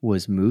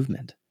was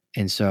movement.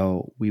 And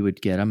so we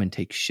would get him and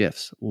take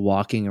shifts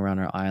walking around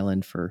our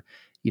island for,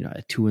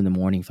 at 2 a.m.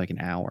 for like an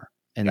hour.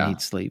 And then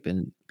he'd sleep.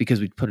 And because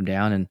we'd put him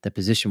down in that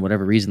position,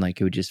 whatever reason, like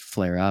it would just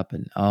flare up.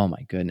 And oh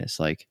my goodness,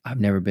 like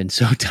I've never been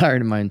so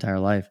tired in my entire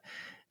life.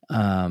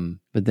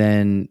 But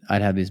then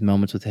I'd have these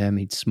moments with him.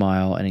 He'd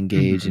smile and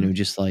engage, and it would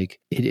just like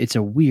it's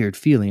a weird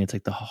feeling. It's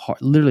like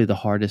literally the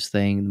hardest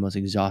thing, the most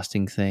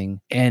exhausting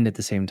thing, and at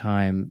the same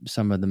time,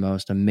 some of the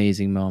most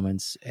amazing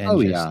moments.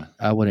 And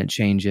I wouldn't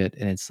change it.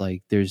 And it's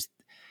like there's,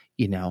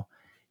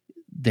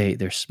 they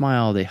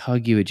smile, they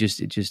hug you. It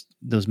just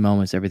those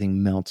moments,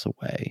 everything melts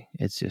away.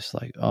 It's just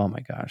like, oh my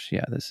gosh,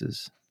 yeah, this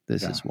is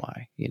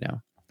why.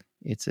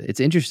 It's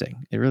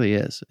interesting. It really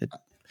is. It's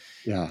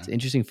an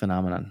interesting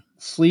phenomenon.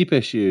 Sleep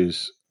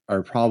issues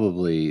are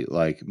probably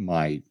like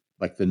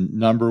the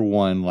number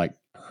one like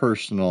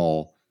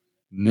personal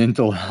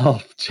mental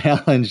health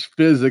challenge,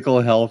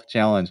 physical health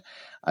challenge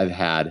I've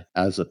had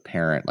as a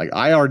parent. Like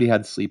I already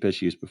had sleep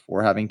issues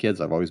before having kids.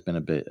 I've always been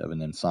a bit of an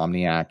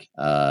insomniac.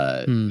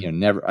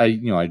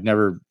 I'd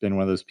never been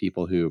one of those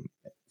people who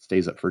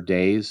stays up for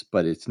days,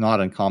 but it's not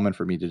uncommon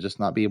for me to just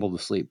not be able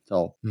to sleep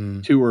till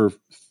 2 or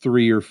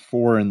 3 or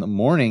 4 in the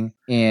morning.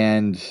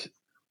 And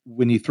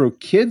when you throw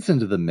kids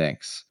into the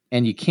mix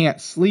and you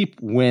can't sleep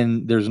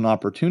when there's an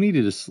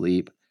opportunity to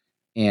sleep,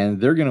 and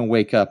they're going to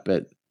wake up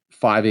at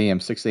 5 a.m.,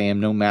 6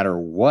 a.m., no matter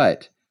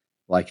what,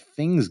 like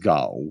things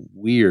got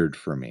weird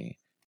for me.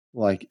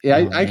 Like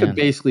I could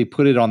basically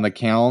put it on the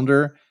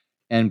calendar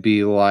and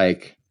be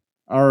like,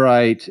 all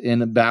right,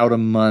 in about a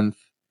month,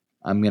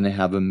 I'm going to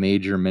have a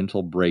major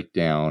mental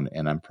breakdown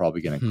and I'm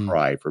probably going to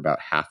cry for about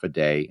half a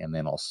day. And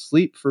then I'll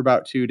sleep for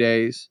about 2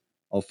 days.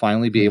 I'll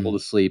finally be able to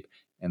sleep.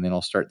 And then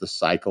I'll start the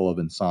cycle of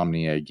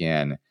insomnia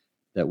again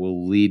that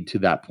will lead to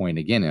that point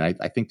again. And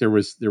I think there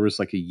was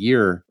like a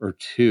year or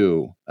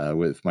two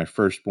with my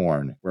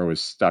firstborn where I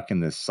was stuck in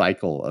this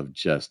cycle of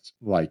just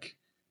like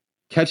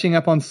catching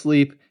up on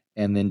sleep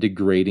and then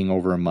degrading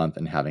over a month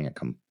and having a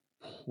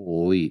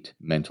complete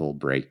mental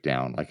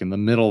breakdown, like in the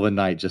middle of the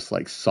night, just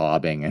like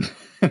sobbing and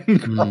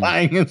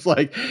crying. It's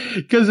like,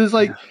 because it's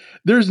like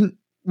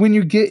when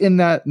you get in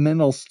that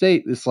mental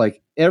state, it's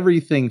like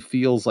everything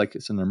feels like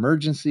it's an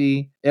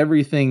emergency.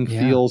 Everything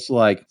feels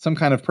like some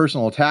kind of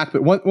personal attack.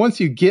 But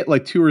once you get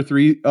like 2 or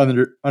 3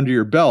 under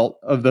your belt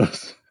of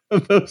those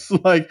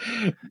like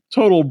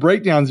total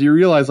breakdowns, you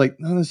realize like,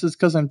 no, this is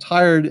because I'm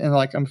tired and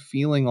like I'm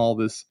feeling all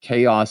this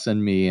chaos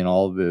in me and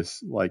all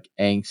this like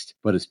angst,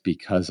 but it's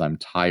because I'm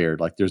tired.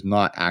 Like there's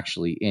not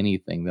actually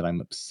anything that I'm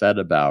upset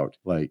about.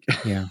 Like,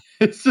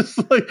 it's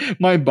just like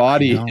my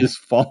body is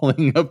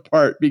falling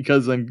apart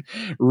because I'm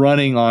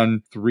running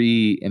on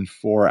 3 and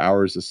 4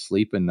 hours of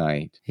sleep a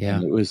night. Yeah.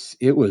 And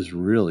it was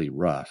really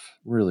rough,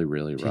 really,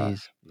 really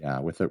rough. Yeah.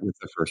 With the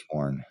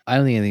firstborn. I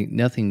don't think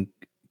nothing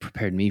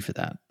prepared me for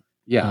that.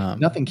 Yeah,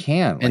 nothing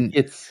can. Like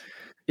it's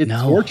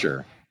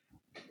torture.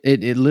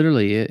 It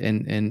literally,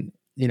 and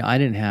I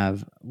didn't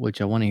have, which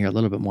I want to hear a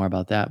little bit more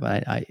about that,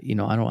 but I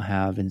don't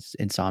have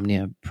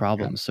insomnia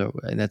problems. So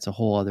that's a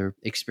whole other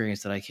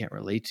experience that I can't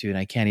relate to. And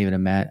I can't even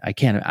imagine, I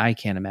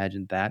can't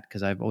imagine that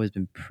because I've always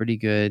been pretty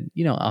good.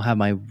 I'll have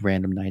my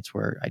random nights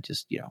where I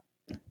just,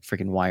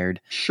 freaking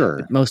wired. Sure.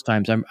 But most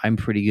times I'm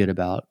pretty good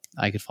about,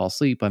 I could fall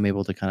asleep. I'm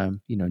able to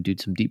kind of, do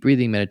some deep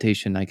breathing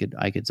meditation. I could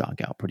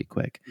zonk out pretty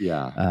quick.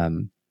 Yeah.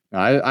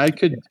 I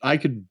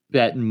could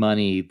bet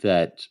money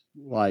that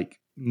like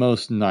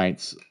most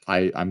nights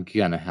I'm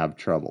gonna have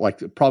trouble.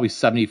 Like probably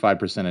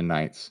 75% of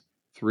nights,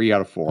 3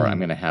 out of 4, I'm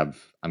gonna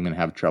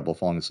have trouble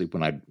falling asleep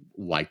when I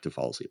like to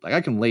fall asleep. Like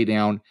I can lay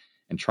down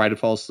and try to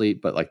fall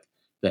asleep, but like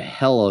the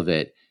hell of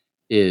it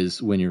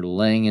is when you're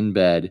laying in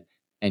bed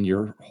and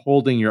you're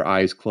holding your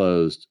eyes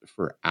closed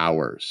for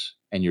hours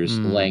and you're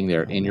just laying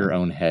there in your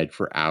own head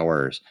for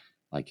hours.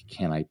 Like,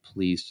 can I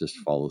please just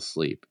fall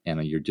asleep?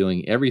 And you're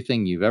doing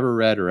everything you've ever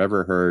read or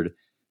ever heard,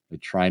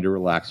 like trying to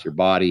relax your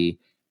body,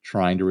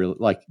 trying to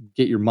like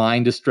get your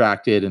mind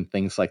distracted and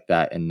things like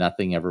that, and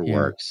nothing ever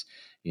works,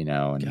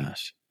 And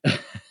gosh,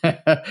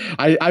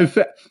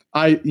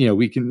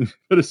 we can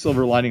put a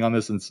silver lining on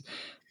this and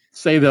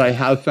say that I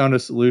have found a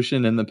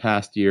solution in the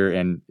past year,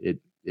 and it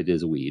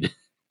is weed.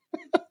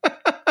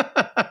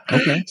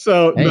 Okay.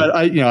 So, hey. But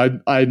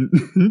I'm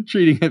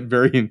treating it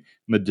very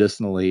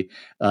medicinally.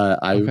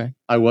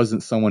 I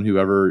wasn't someone who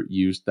ever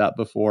used that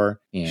before,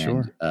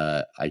 and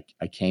I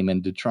came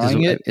into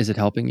trying it. Is it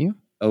helping you?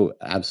 Oh,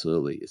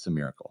 absolutely! It's a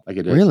miracle. Like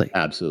it is really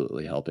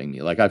absolutely helping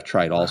me. Like I've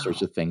tried all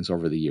sorts of things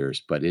over the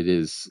years, but it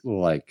is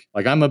like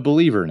I'm a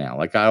believer now.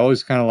 Like I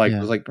always kind of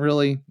was like,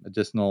 really,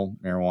 medicinal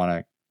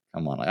marijuana.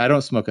 Come on. I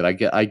don't smoke it. I'm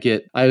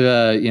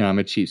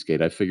a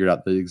cheapskate. I figured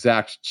out the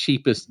exact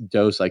cheapest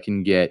dose I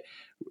can get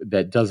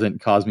that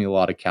doesn't cause me a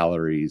lot of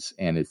calories.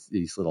 And it's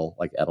these little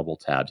like edible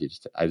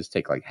tabs. I just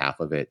take like half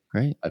of it.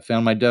 Right. I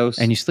found my dose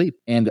and you sleep.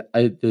 And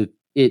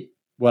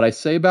what I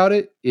say about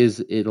it is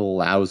it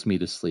allows me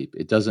to sleep.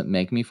 It doesn't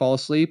make me fall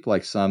asleep.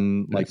 Like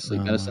some like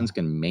sleep medicines Wow.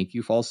 can make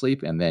you fall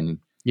asleep, and then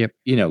Yep.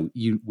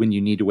 you when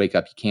you need to wake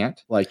up, you can't.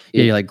 Like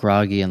Yeah, it. you're like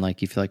groggy and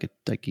like you feel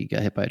like you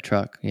got hit by a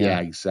truck. Yeah, Yeah.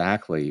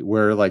 exactly.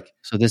 Where like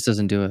So this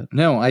doesn't do it.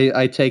 no,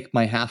 I take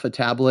my half a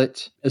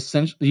tablet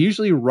essentially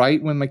usually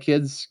right when my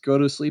kids go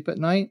to sleep at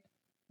night.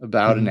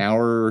 About an Mhm.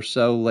 hour or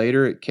so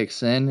later, it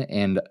kicks in,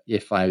 and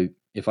if I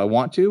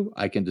want to,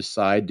 I can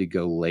decide to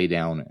go lay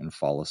down and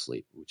fall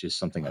asleep, which is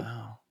something I've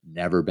Wow.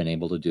 never been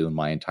able to do in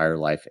my entire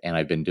life, and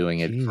I've been doing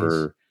it Jeez.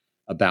 for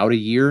about a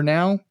year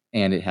now,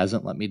 and it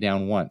hasn't let me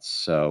down once.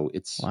 So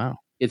Wow.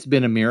 it's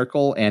been a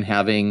miracle, and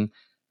having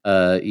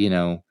a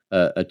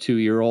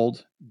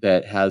 2-year-old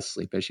that has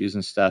sleep issues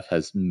and stuff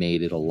has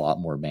made it a lot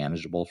more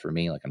manageable for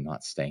me. Like I'm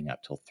not staying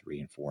up till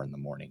 3 and 4 in the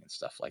morning and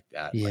stuff like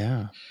that. Like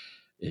Yeah.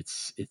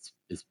 it's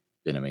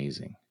been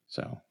amazing.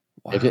 So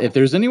if Wow.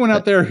 there's anyone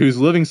out That there who's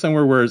living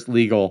somewhere where it's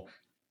legal,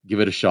 give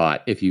it a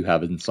shot if you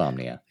have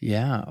insomnia.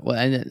 Yeah. Well,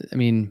 and I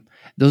mean,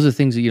 those are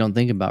things that you don't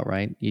think about,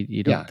 right?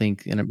 You don't Yeah.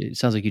 think, and it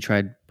sounds like you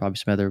tried probably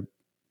some other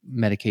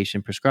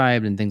medication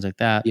prescribed and things like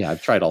that. Yeah,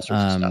 I've tried all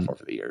sorts of stuff Um,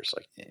 over the years.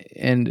 Like,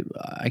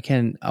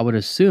 and I would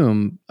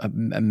assume a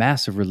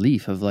massive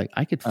relief of like,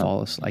 I could oh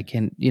fall asleep. I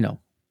man. can,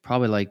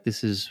 probably like,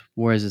 this is,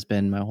 where has this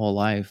been my whole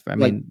life? I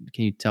Like mean,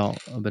 can you tell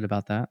a bit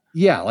about that?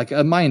 yeah, like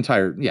my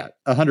entire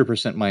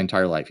 100% my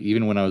entire life,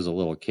 even when I was a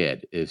little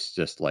kid, it's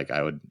just like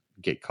I would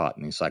get caught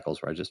in these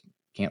cycles where I just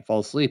can't fall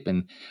asleep.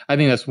 And I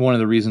think that's one of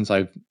the reasons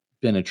I've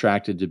been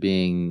attracted to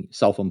being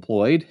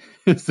self-employed.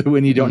 So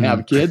when you don't Hmm.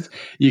 have kids,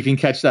 you can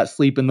catch that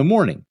sleep in the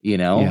morning,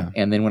 Yeah.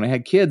 And then when I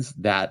had kids,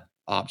 that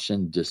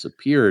option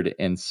disappeared.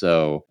 And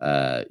so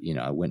I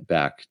went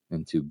back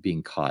into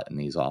being caught in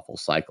these awful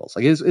cycles.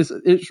 Like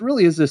it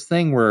really is this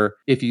thing where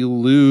if you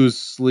lose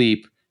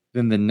sleep,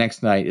 then the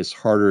next night is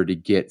harder to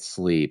get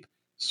sleep,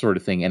 sort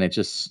of thing. And it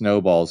just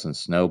snowballs and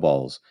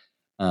snowballs.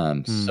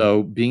 Mm.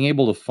 So being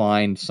able to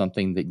find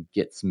something that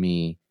gets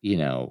me,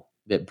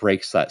 that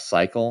breaks that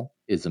cycle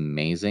is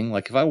amazing.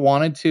 Like if I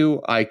wanted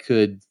to, I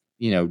could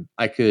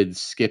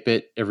skip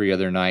it every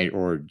other night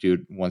or do it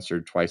once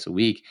or twice a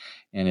week.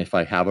 And if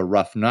I have a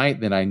rough night,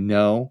 then I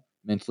know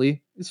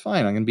mentally it's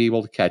fine. I'm going to be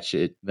able to catch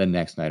it the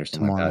next night or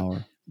something like that. Tomorrow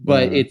or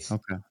But whatever.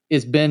 Okay.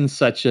 it's been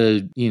such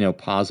a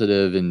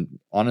positive and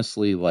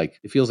honestly like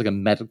it feels like a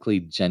medically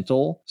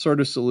gentle sort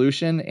of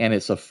solution, and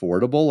it's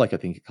affordable. Like I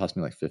think it cost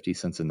me like 50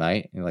 cents a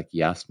night, and like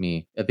you asked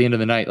me at the end of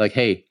the night like,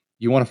 hey,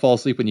 you want to fall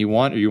asleep when you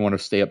want or you want to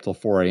stay up till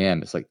 4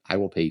 a.m. It's like I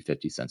will pay you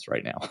 50 cents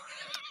right now.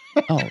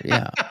 Oh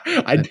yeah.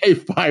 I'd pay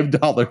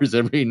 $5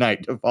 every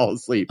night to fall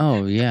asleep,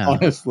 Oh yeah.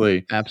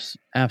 honestly.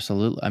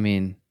 Absolutely. I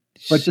mean,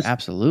 But just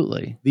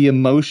absolutely. the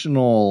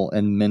emotional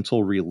and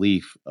mental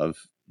relief of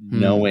Hmm.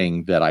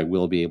 knowing that I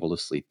will be able to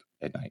sleep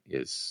at night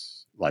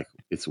is like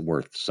it's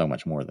worth so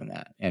much more than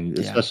that. And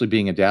Yeah. especially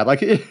being a dad,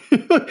 like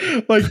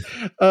like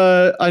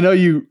I know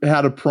you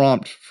had a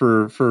prompt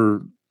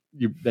for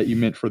you that you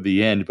meant for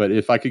the end, but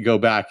if I could go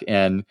back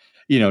and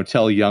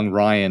tell young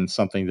Ryan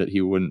something that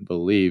he wouldn't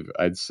believe,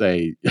 I'd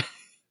say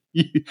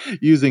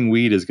using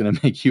weed is going to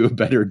make you a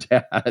better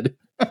dad.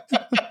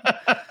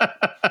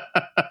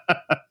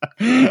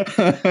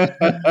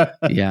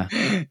 Yeah.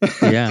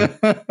 Yeah.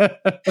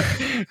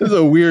 It's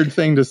a weird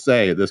thing to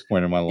say at this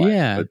point in my life,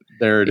 Yeah. but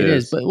there it It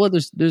is. is. But well,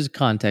 there's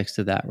context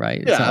to that, right?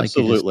 It's Yeah, not like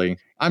absolutely.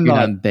 I'm you're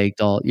not.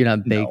 not you're not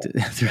baked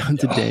No, throughout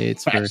the no, day.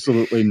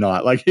 absolutely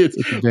not. Like It's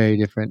very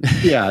different.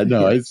 yeah,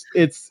 no, Yeah.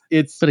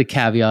 it's Put a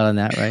caveat on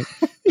that, right?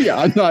 yeah.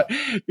 I'm not.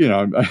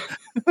 I'm,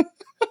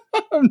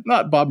 I'm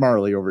not Bob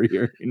Marley over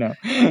here. Yeah.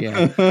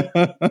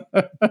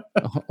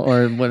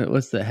 Or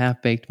what's the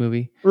Half Baked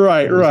movie?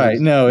 Right, What was right.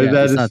 those? No, Yeah,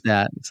 that it's is not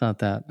that. It's not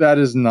that. that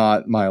is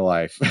not my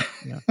life.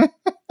 Yeah.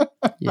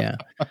 Yeah.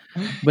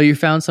 But you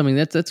found something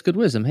that's good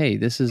wisdom. Hey,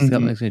 this is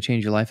something Mhm. that's going to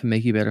change your life and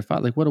make you a better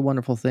father. Like, what a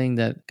wonderful thing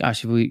that,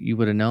 gosh, if you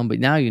would have known, but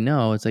now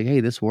it's like,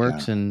 hey, this Yeah.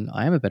 works, and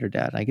I am a better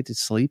dad. I get to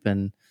sleep,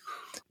 and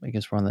I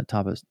guess we're on that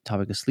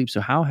topic of sleep. So,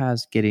 how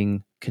has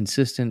getting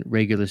consistent,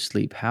 regular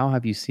sleep? How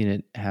have you seen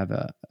it have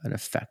an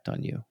effect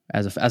on you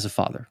as a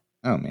father?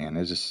 Oh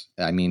man,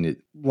 I mean,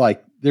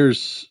 like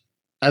there's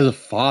as a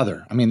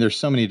father, I mean, there's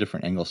so many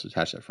different angles to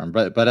attach that from,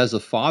 but as a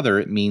father,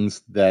 it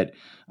means that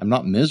I'm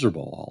not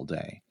miserable all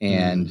day.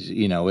 And,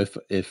 Mm,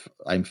 if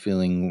I'm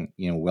feeling,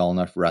 well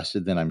enough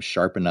rested, then I'm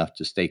sharp enough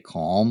to stay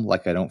calm.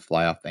 Like I don't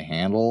fly off the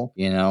handle,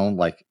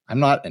 like I'm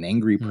not an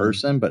angry mm,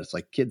 person, but it's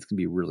like kids can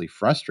be really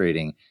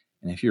frustrating.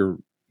 And if you're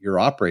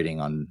operating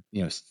on,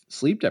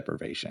 sleep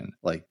deprivation,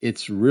 like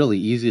it's really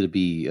easy to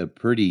be a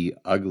pretty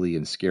ugly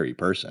and scary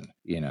person,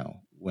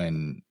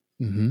 when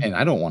mm-hmm, and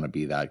I don't want to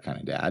be that kind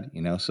of dad,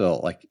 so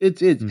like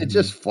it's mm-hmm,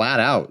 just flat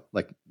out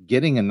like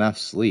getting enough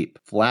sleep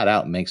flat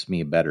out makes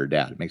me a better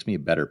dad. It makes me a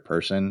better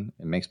person.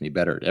 It makes me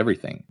better at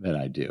everything that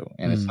I do.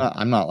 And mm,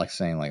 I'm not like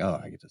saying like, oh,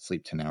 I get to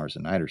sleep 10 hours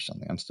a night or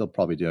something. I'm still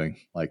probably doing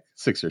like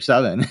 6 or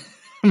 7,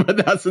 but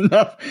that's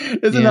enough.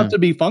 It's enough yeah, to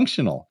be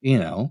functional.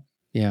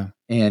 yeah,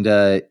 And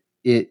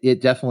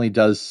it definitely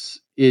does.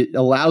 It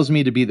allows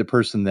me to be the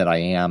person that I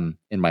am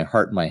in my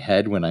heart and my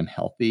head when I'm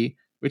healthy.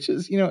 which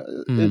is,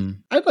 Mm,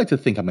 I'd like to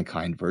think I'm a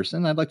kind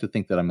person. I'd like to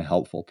think that I'm a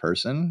helpful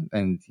person.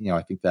 And,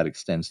 I think that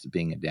extends to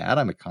being a dad.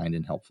 I'm a kind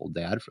and helpful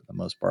dad for the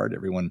most part.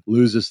 Everyone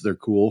loses their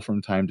cool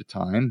from time to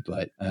time.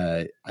 But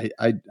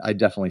I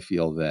definitely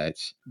feel that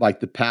like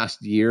the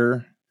past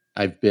year,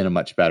 I've been a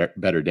much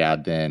better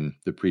dad than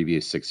the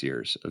previous 6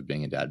 years of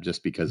being a dad,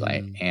 just because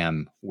I mm,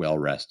 am well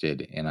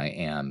rested and I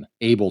am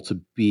able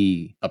to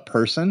be a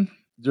person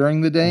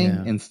during the day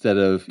yeah. instead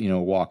of,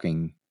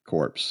 walking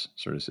corpse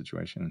sort of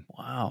situation.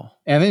 Wow.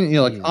 And then,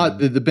 like Jeez,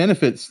 man. the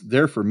benefits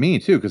there for me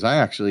too, because I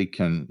actually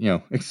can,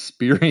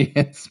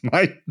 experience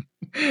my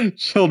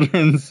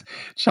children's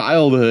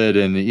childhood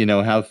and,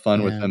 have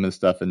fun with Yeah. them and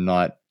stuff and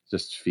not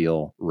just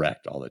feel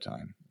wrecked all the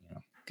time.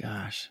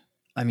 Gosh.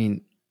 I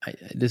mean,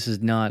 this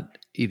is not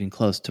even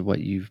close to what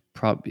you've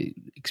probably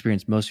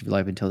experienced most of your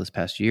life until this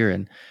past year,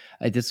 and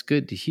it's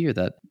good to hear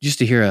that. Just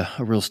to hear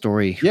a real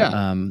story,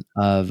 Yeah.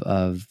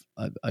 of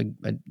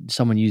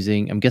someone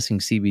using, I'm guessing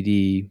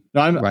CBD,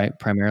 No, I'm right,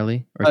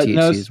 primarily, or no,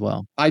 THC as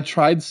well. I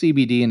tried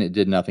CBD and it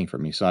did nothing for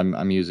me, so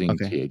I'm using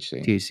Okay,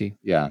 THC. THC.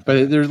 Yeah, Okay,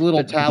 but there's little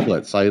but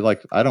tablets. I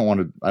don't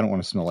want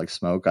to smell like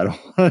smoke. I don't.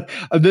 yeah,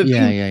 yeah,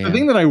 The yeah.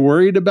 thing that I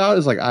worried about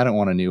is like I don't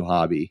want a new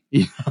hobby.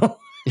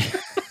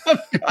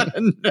 I've got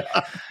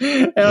enough,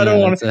 and Yeah,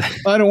 that's a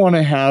I don't want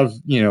to have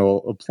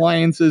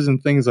appliances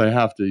and things I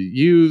have to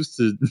use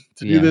to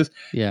do yeah, this.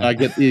 yeah. I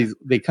get these.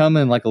 They come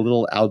in like a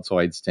little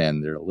Altoids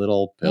tin. They're a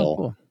little Oh, pill.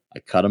 cool. I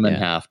cut them in Yeah,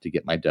 half to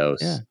get my yeah.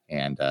 dose,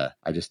 and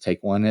I just take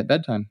one at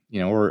bedtime,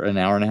 or an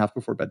hour and a half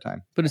before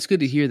bedtime. But it's good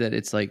to hear that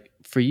it's like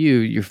for you,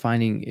 you're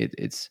finding it.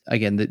 It's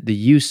again the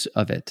use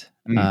of it,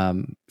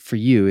 Mm. for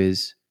you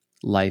is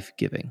life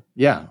giving.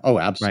 Yeah. Oh,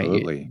 Right.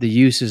 absolutely. The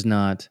use is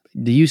not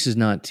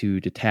to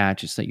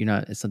detach. It's not you're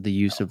not. It's not the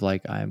use of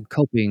like I'm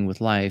coping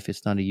with life.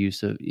 It's not a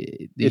use of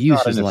the It's use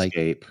not is an like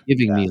escape.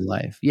 giving Yeah. me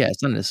life. Yeah,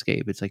 it's not an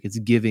escape. It's like it's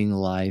giving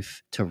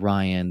life to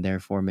Ryan,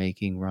 therefore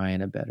making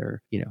Ryan a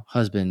better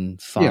husband,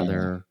 Yeah.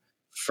 father,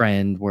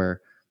 friend.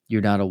 Where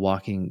you're not a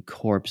walking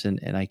corpse, and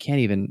I can't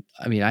even.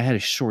 I mean, I had a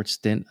short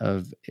stint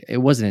of it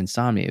wasn't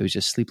insomnia. It was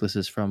just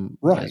sleeplessness from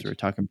as Right. we were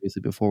talking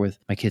briefly before with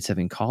my kids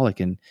having colic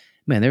and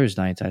man, there was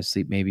nights I'd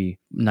sleep maybe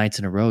nights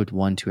in a row,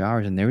 1, 2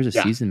 hours, and there was a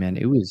Yeah. season, man.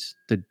 It was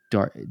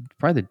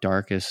probably the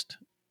darkest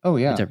Oh,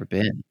 it's yeah. ever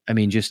been. I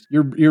mean, just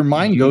Your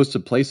mind you, goes to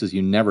places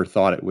you never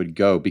thought it would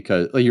go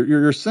because like,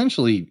 you're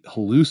essentially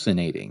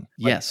hallucinating.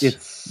 Like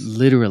yes,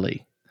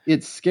 literally,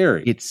 it's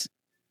scary. it's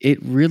it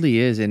really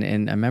is. And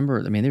I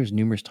remember, I mean, there was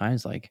numerous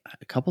times, like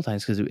a couple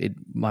times, because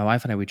my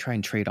wife and I would try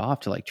and trade off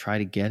to like try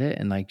to get it,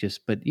 and like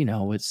just, but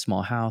it's a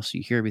small house, so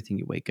you hear everything,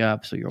 you wake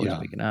up, so you're always Yeah.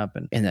 waking up,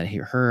 and then I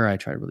hear her, I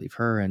try to relieve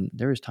her, and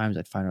there was times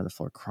I'd find her on the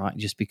floor crying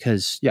just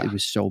because it Yeah.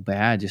 was so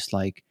bad, just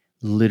like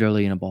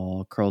literally in a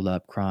ball, curled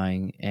up,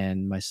 crying,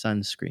 and my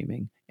son's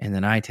screaming. And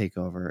then I take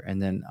over,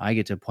 and then I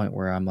get to a point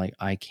where I'm like,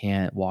 I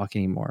can't walk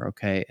anymore.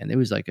 Okay. And it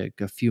was like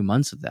a few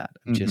months of that,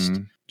 of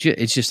Mhm.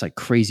 it's just like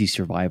crazy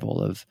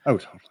survival of, Oh,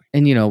 totally.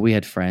 and we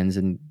had friends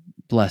and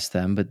bless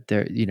them, but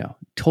they're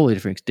totally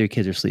different. Their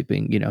kids are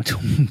sleeping,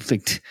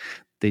 like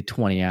they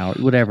 20 hours,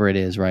 whatever it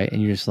is, right?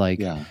 And you're just like,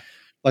 Yeah.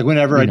 Like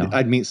whenever you know,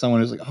 I'd meet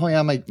someone who's like, "Oh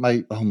yeah,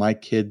 my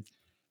kid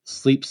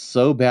sleeps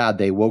so bad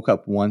they woke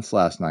up once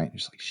last night." You're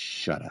just like,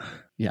 "Shut up.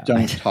 yeah,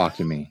 Don't talk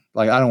to me.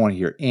 Like I don't want to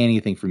hear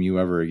anything from you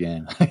ever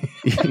again."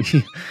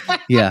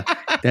 yeah,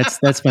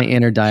 that's my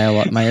inner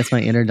dialogue. That's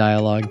my inner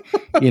dialogue.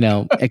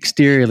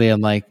 Exteriorly,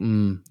 I'm like,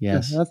 Yeah,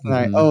 yes, that's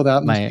nice. Oh,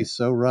 that must be my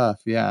so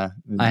rough. Yeah.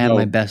 I have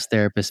my No. best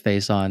therapist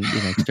face on,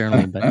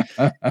 externally, but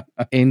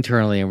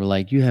internally, and we're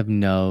like, you have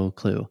no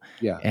clue.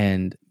 Yeah.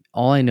 And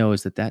all I know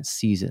is that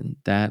season,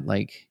 that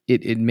like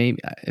it made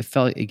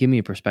it gave me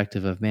a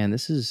perspective of, man,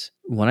 this is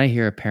when I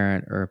hear a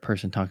parent or a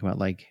person talking about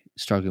like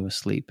struggling with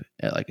sleep,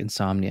 like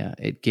insomnia,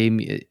 it gave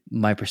me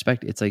my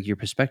perspective. It's like your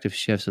perspective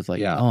shifts of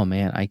like, Yeah. oh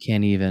man, I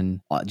can't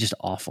even, just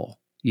awful,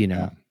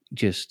 Yeah.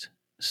 just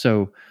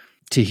so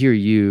to hear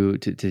you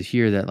to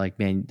hear that, like,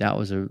 man, that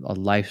was a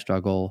life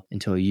struggle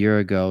until a year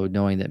ago,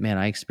 knowing that, man,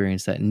 I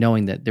experienced that,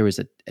 knowing that there was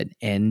an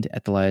end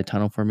at the light of the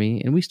tunnel for me,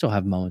 and we still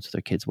have moments with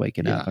our kids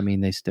waking up. Yeah. I mean,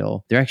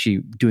 they're actually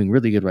doing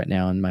really good right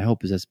now, and my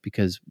hope is that's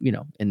because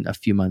in a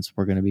few months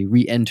we're going to be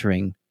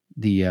re-entering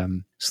the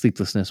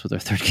sleeplessness with our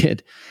third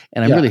kid,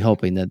 and I'm Yeah. really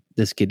hoping that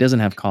this kid doesn't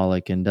have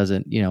colic and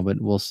doesn't,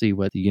 but we'll see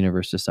what the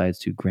universe decides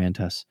to grant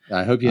us.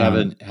 I hope you have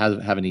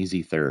an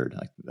easy third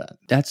like that.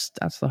 That's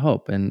the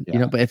hope, and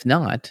Yeah. but if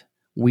not,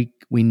 we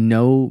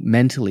know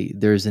mentally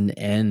there's an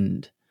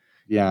end.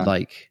 Yeah.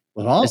 Like,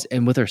 Well,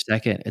 and with our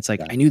second, it's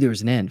like yeah. I knew there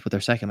was an end. With our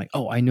second, like,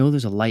 oh, I know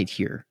there's a light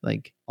here.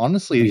 Like,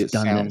 Honestly, we've it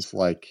done this. sounds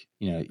like,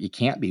 you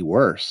can't be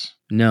worse.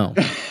 No,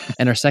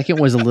 and our second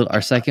was a little.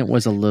 Our second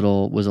was a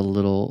little.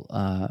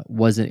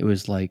 Wasn't, it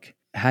was like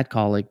had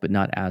colic but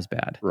not as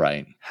bad.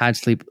 Right. Had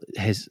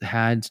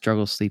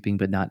struggle sleeping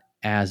but not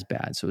as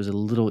bad. So it was a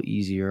little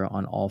easier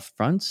on all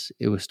fronts.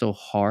 It was still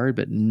hard,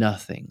 but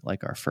nothing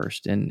like our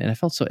first. And I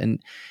felt so.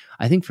 And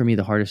I think for me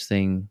the hardest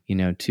thing,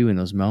 too, in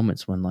those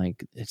moments when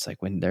like it's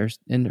like when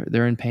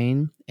they're in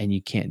pain and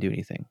you can't do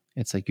anything.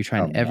 It's like you're Oh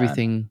trying man.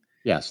 everything.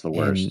 Yeah, it's the and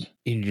worst.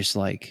 you're just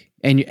like,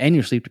 and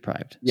you're sleep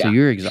deprived, so Yeah.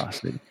 you're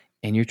exhausted,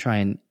 and you're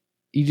trying.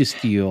 You just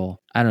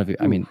feel. I don't know if you,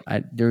 I Ooh. mean,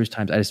 there was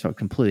times I just felt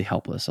completely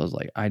helpless. I was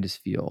like, I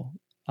just feel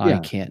I Yeah.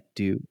 can't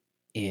do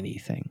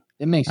anything.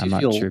 It makes I'm you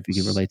not feel sure if you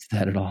can relate to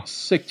that at all.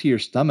 sick to your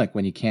stomach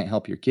when you can't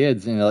help your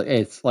kids. And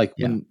it's like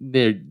Yeah. when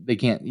they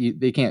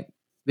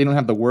don't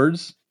have the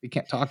words, they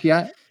can't talk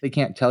yet. They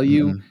can't tell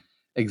you Mm-mm.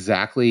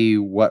 exactly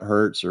what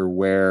hurts or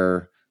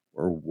where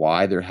or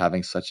why they're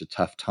having such a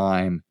tough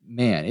time.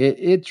 Man,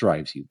 it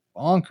drives you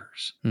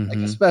bonkers. Like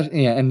Mm-hmm.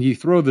 especially, yeah, and you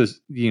throw this,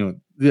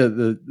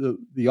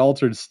 the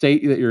altered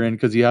state that you're in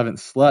because you haven't Oh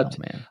slept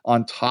man.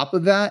 on top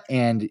of that,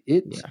 and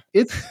Yeah.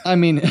 it's I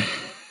mean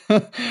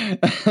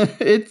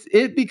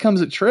it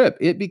becomes a trip.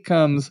 It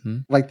becomes Mm-hmm.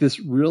 like this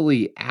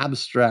really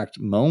abstract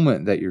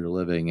moment that you're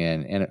living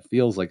in, and it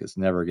feels like it's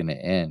never going to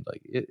end.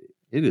 Like it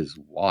is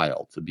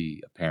wild to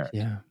be a parent,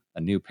 Yeah.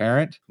 a new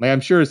parent. Like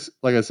I'm sure it's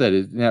like I said,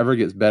 it never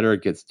gets better.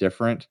 It gets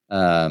different.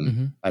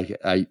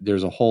 Mm-hmm.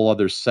 There's a whole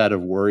other set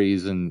of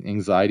worries and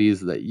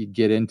anxieties that you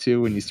get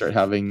into when you start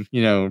having,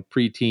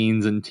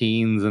 preteens and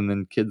teens and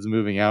then kids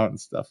moving out and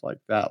stuff like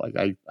that.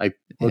 Like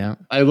Yeah.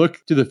 I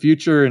look to the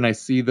future and I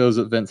see those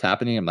events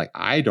happening. I'm like,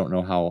 I don't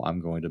know how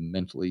I'm going to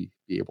mentally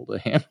be able to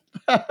handle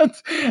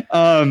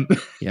that.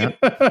 Yeah.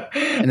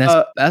 And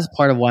that's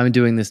part of why I'm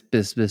doing this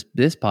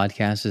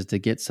podcast, is to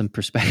get some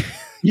perspective,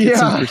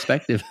 yeah,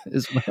 perspective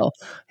as well.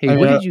 Hey, I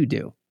what mean, did you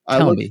do? I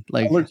Tell look me,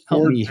 I like, look help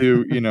forward me.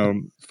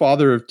 to,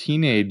 father of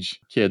teenage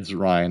kids,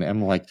 Ryan.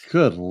 I'm like,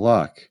 good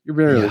luck. You're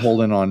barely Yeah,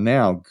 holding on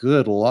now.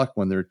 Good luck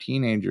when they're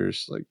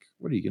teenagers. Like,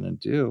 what are you gonna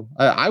do?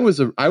 I I was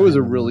a don't know.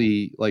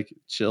 really like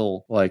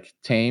chill, like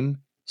tame.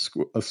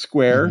 A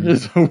square Mm-hmm.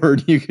 is a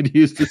word you could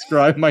use to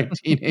describe my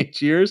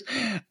teenage years.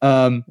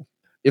 Um,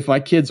 if my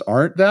kids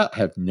aren't that, I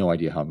have no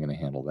idea how I'm going to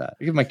handle that.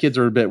 Like if my kids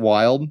are a bit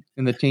wild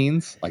in the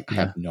teens, like Yeah,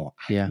 I have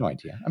yeah, no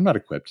idea. I'm not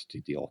equipped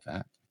to deal with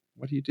that.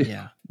 What do you do?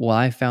 yeah. What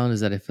I found is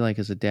that I feel like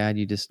as a dad,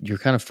 you're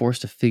kind of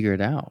forced to figure it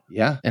out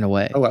Yeah. in a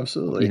way. Oh,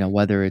 absolutely.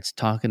 Whether it's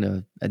talking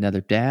to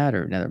another dad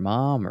or another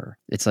mom, or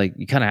it's like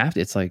you kind of have to.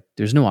 It's like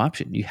there's no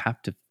option. You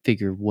have to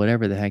figure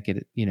whatever the heck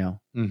it. Got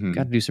Mm-hmm.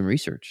 to do some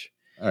research.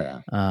 Oh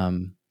yeah.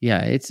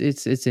 Yeah, it's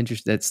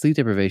interesting that sleep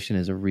deprivation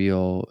is a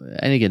real,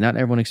 and again, not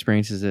everyone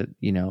experiences it,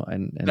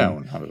 and No,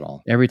 not at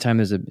all. every time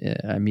there's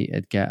I meet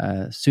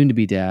a soon to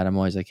be dad, I'm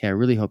always like, hey, I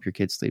really hope your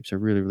kid sleeps. I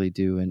really, really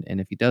do. And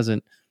if he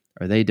doesn't,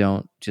 or they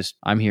don't, just,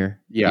 I'm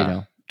here,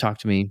 Yeah, talk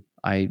to me.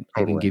 I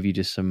can totally. give you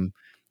just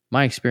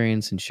my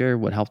experience and share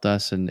what helped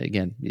us. And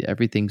again,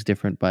 everything's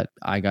different, but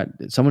I got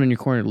someone in your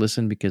corner to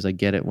listen, because I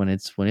get it. When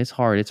it's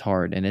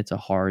hard, and it's a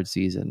hard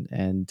season.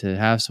 And to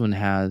have someone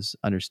has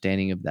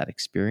understanding of that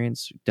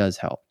experience does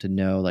help, to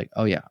know like,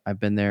 oh yeah, I've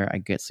been there. I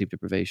get sleep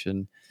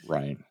deprivation.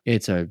 Right.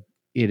 It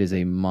is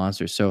a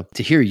monster. So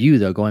to hear you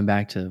though, going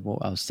back to what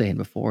I was saying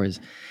before, is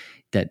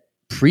that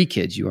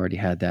pre-kids, you already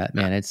had that,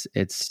 man.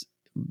 It's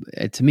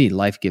to me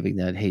life-giving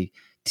that, hey,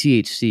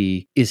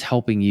 THC is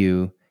helping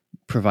you,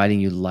 providing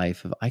you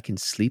life of, I can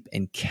sleep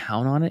and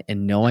count on it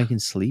and know I can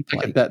sleep. I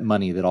could Like, bet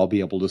money that I'll be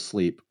able to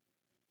sleep.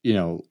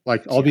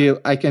 Like yeah.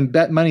 I can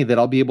bet money that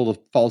I'll be able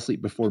to fall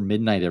asleep before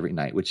midnight every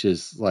night, which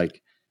is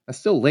like that's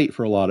still late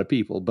for a lot of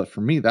people, but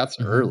for me that's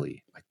Mm-hmm.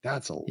 early. Like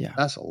Yeah.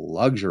 that's a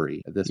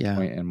luxury at this Yeah.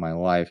 point in my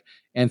life.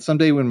 And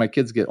someday when my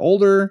kids get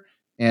older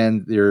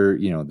and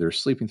they're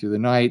sleeping through the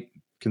night,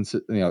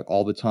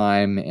 all the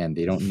time, and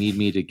they don't need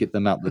me to get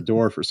them out the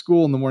door for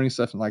school in the morning,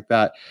 stuff like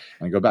that,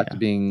 and I go back to Yeah.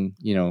 being,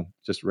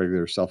 just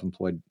regular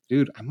self-employed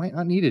dude, I might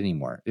not need it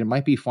anymore. It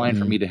might be fine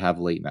for Mm-hmm. me to have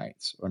late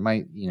nights, or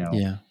might,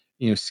 Yeah.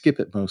 skip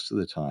it most of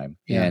the time,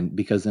 Yeah. and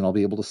because then I'll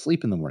be able to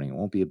sleep in the morning. It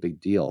won't be a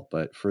big deal.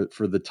 But for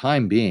the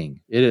time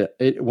being, it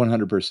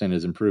 100%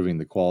 is improving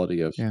the quality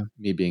of Yeah.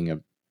 me being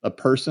a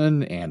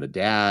person and a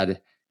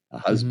dad, a Mm-hmm.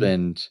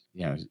 husband,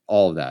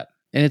 all of that.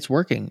 And it's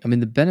working. I mean,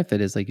 the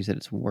benefit is, like you said,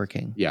 it's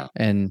working. Yeah.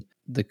 And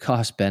the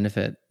cost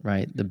benefit,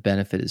 right? The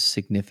benefit is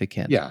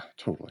significant. Yeah,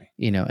 totally.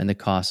 And the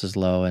cost is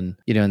low. And,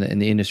 in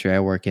the industry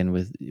I work in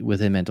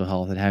within mental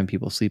health and having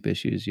people sleep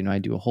issues, I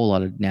do a whole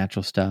lot of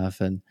natural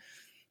stuff. And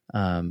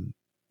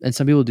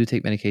some people do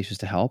take medications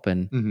to help.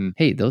 And Mm-hmm.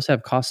 hey, those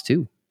have costs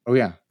too. Oh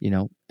yeah,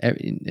 And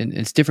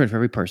it's different for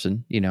every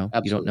person. You don't know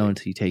absolutely.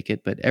 until you take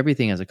it, but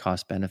everything has a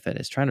cost benefit.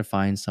 It's trying to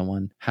find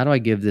someone, how do I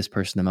give this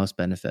person the most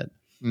benefit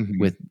Mm-hmm.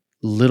 with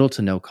little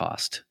to no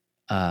cost,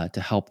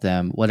 to help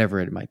them, whatever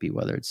it might be,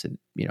 whether it's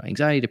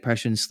anxiety,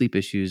 depression, sleep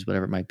issues,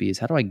 whatever it might be, is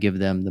how do I give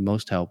them the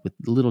most help with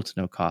little to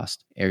no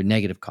cost or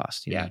negative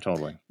cost, Yeah,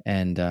 totally.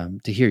 And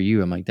to hear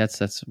you, I'm like,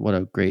 that's what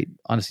a great,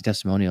 honestly,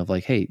 testimonial of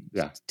like, hey,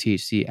 Yeah.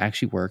 THC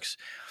actually works.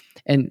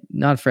 And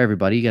not for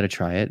everybody, you got to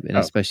try it, and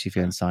especially if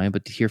you're inside.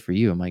 But to hear for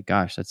you, I'm like,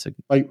 gosh, that's a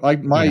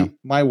like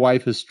my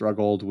wife has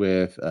struggled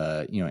with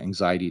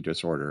anxiety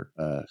disorder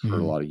for a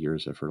mm-hmm. lot of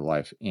years of her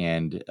life,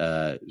 and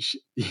she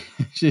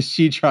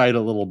she tried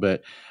a little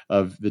bit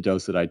of the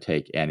dose that I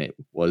take, and it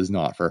was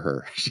not for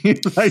her.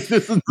 She's like,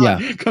 this is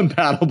not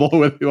compatible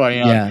with who I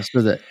am.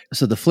 Yeah.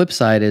 So the flip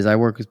side is I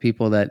work with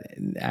people that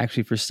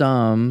actually for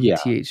some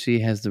THC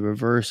has the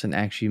reverse and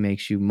actually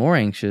makes you more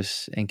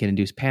anxious and can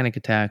induce panic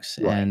attacks.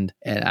 Right. And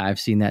I've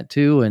seen that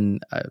too.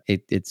 And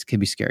it can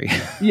be scary.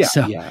 Yeah.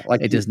 So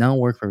like it does not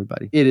work for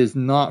everybody. It is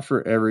not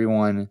for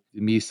everyone.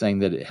 Me saying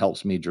that it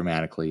helps me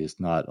dramatically is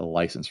not a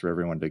license for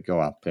everyone to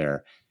go out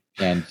there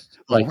and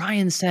like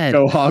Ryan said,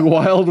 go hog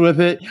wild with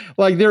it.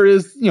 Like there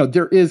is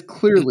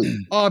clearly,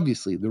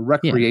 obviously the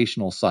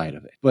recreational side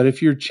of it. But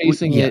if you're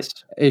chasing it,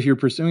 if you're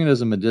pursuing it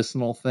as a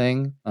medicinal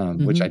thing,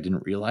 which I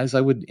didn't realize I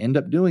would end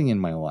up doing in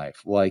my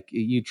life, like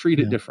you treat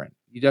it different.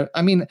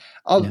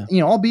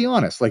 I'll be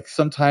honest. Like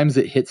sometimes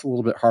it hits a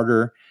little bit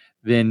harder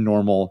than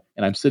normal,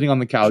 and I'm sitting on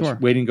the couch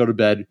waiting to go to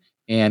bed,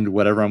 and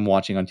whatever I'm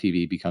watching on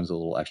TV becomes a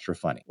little extra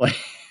funny. Like.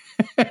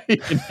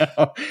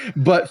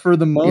 But for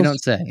the most, you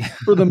don't say.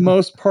 For the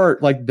most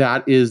part, like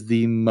that is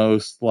the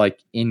most like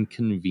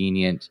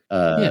inconvenient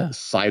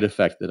side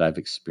effect that I've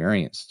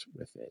experienced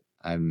with it.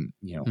 I'm,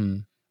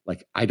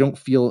 like I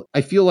feel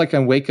like I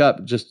wake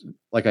up just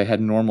like I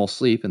had normal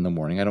sleep in the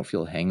morning. I don't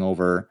feel a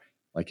hangover.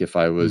 Like if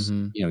I was,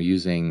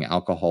 using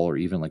alcohol or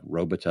even like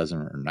Robitussin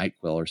or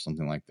NyQuil or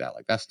something like that,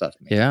 like that stuff.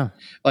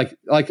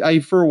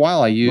 For a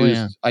while I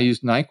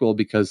used NyQuil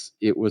because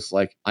it was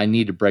like, I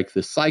need to break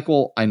this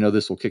cycle. I know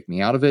this will kick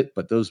me out of it.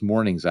 But those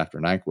mornings after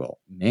NyQuil,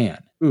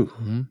 man,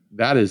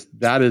 that is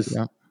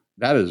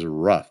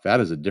rough. That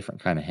is a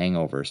different kind of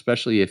hangover,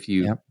 especially if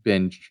you've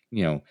been,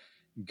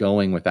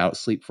 going without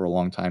sleep for a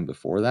long time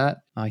before that.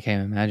 I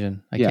can't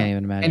imagine. I can't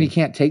even imagine. And you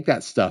can't take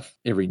that stuff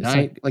every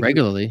night. Like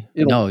regularly.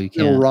 You can't.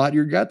 It'll rot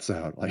your guts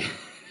out. Like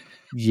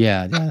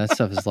yeah, that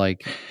stuff is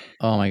like,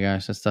 oh my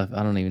gosh, that stuff,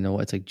 I don't even know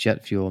what, it's like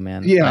jet fuel,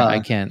 man. Yeah. I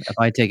can't, if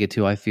I take it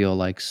too, I feel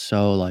like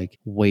so like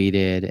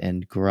weighted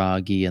and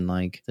groggy and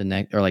like the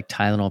neck, or like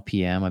Tylenol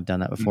PM. I've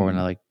done that before when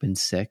I like been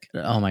sick.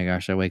 Oh my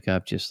gosh, I wake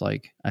up just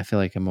like, I feel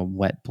like I'm a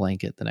wet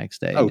blanket the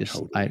next day.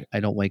 Totally. I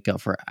don't wake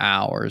up for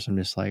hours. I'm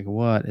just like,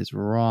 what is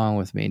wrong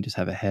with me? And just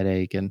have a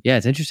headache. And yeah,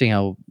 it's interesting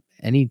how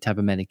any type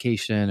of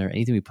medication or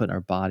anything we put in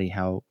our body,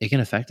 how it can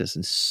affect us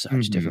in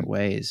such different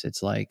ways.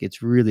 It's like,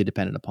 it's really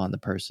dependent upon the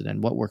person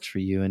and what works for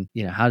you, and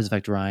how does it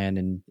affect Ryan,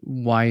 and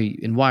why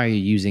are you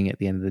using it at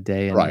the end of the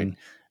day? And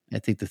I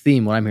think the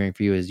theme, what I'm hearing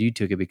for you, is you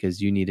took it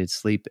because you needed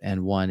sleep,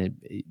 and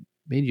it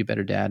made you a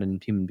better dad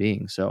and human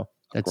being. So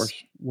that's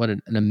what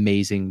an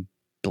amazing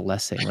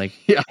blessing. Like,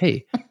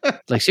 hey,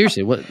 like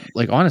seriously,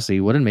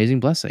 honestly, what an amazing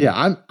blessing.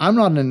 Yeah. I'm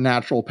not on a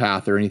natural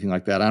path or anything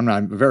like that.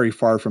 I'm very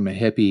far from a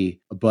hippie,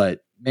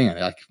 but man,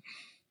 like,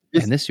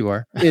 and this you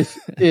are.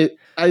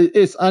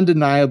 It's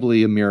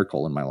undeniably a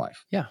miracle in my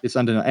life. Yeah, it's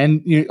undeniable.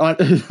 And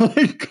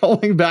like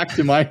going back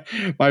to my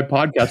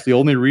podcast, the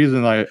only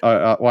reason why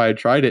I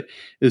tried it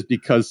is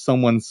because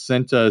someone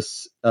sent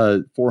us a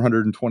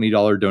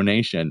 $420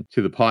 donation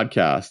to the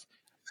podcast.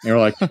 And we're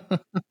like,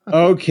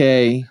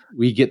 okay,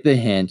 we get the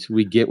hint.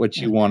 We get what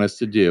you want us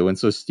to do. And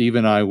so Steve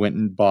and I went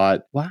and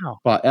bought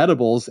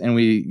edibles, and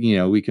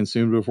we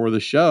consumed before the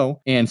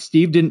show, and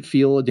Steve didn't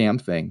feel a damn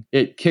thing.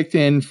 It kicked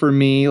in for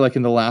me like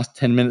in the last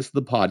 10 minutes of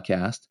the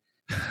podcast.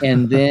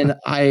 And then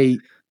I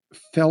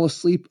fell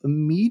asleep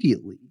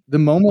immediately. The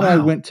moment I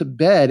went to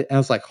bed, and I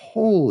was like,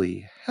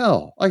 holy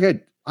hell.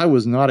 Like I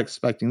was not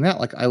expecting that.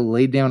 Like I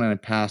laid down and I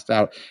passed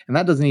out. And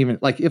that doesn't even,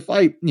 like, if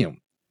I,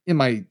 in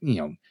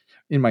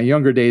my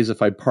younger days,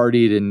 if I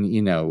partied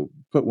and,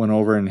 put one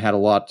over and had a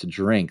lot to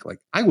drink, like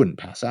I wouldn't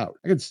pass out.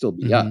 I could still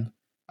be up.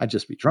 I'd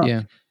just be drunk.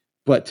 Yeah.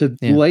 But to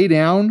lay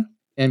down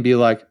and be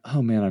like,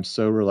 oh man, I'm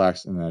so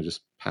relaxed. And then I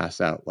just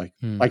pass out. Like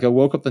I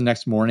woke up the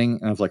next morning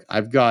and I was like,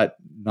 I've got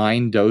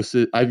 9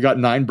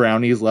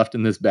 brownies left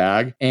in this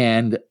bag,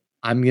 and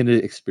I'm going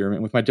to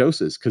experiment with my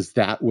doses, because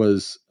that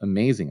was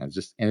amazing.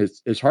 And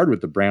it's hard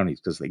with the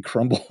brownies because they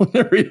crumble and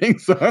everything.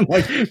 So I'm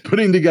like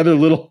putting together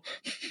little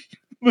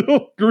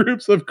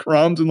groups of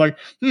crumbs and like,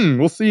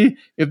 we'll see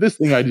if this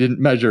thing I didn't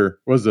measure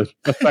was an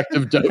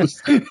effective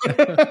dose.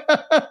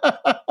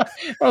 I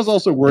was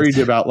also worried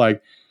about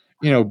like,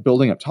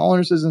 building up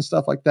tolerances and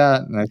stuff like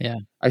that.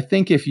 And I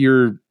think if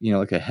you're,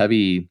 like a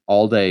heavy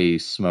all day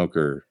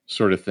smoker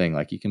sort of thing,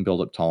 like you can build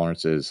up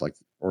tolerances, like,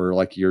 or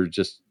like you're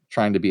just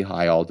trying to be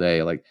high all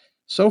day. Like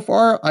so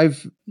far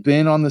I've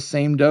been on the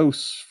same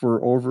dose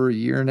for over a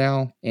year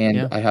now,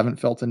 and I haven't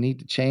felt a need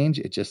to change.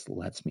 It just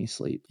lets me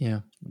sleep.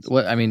 Yeah.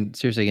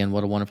 Seriously, again,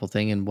 what a wonderful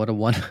thing, and what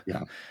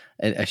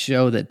a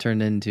show that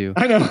turned into.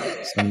 I know.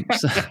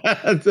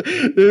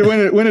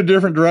 It went a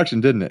different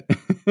direction, didn't it?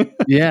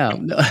 Yeah.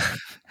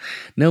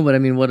 No, but I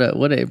mean, what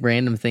a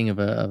random thing of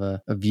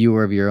a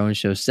viewer of your own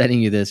show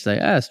sending you this, like,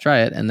 let's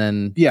try it, and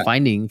then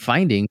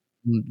finding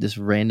this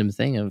random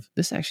thing of,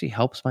 this actually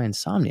helps my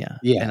insomnia,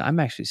 and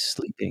I'm actually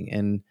sleeping,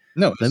 and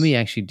let me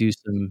actually do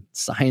some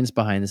science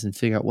behind this and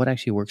figure out what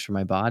actually works for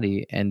my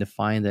body, and to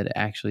find that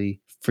actually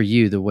for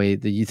you, the way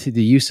the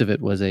use of it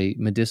was a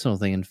medicinal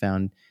thing, and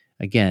found,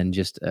 again,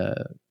 just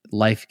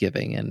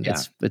life-giving. And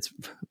it's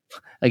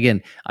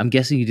again, I'm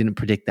guessing you didn't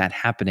predict that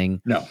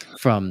happening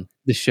from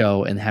the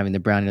show and having the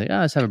brownie, like, oh,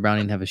 let's have a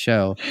brownie and have a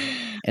show.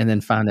 And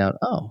then found out,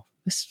 oh,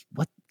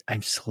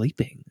 I'm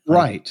sleeping.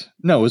 Right.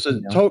 No, it was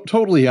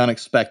totally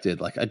unexpected.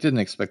 Like, I didn't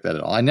expect that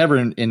at all. I never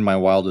in my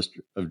wildest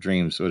of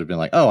dreams would have been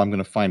like, oh, I'm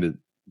going to find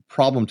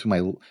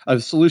a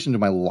solution to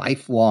my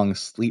lifelong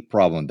sleep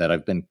problem that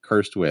I've been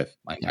cursed with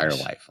my entire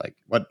life. Like,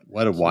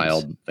 what a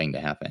wild thing to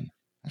happen.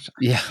 I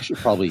should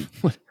probably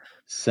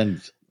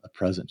send a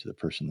present to the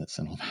person that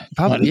sent all that.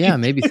 Probably,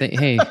 maybe think,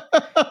 hey,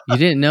 you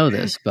didn't know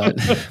this, but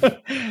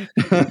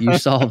you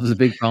solved the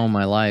big problem in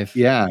my life.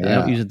 Yeah. I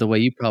don't use it the way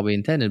you probably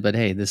intended, but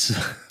hey, this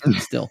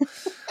is still.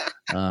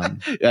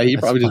 He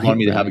probably just wanted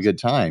me to have a good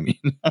time.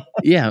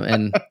 Yeah,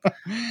 and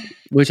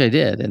which I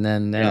did, and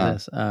then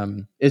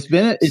it's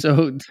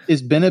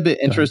been a bit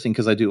interesting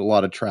because I do a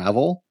lot of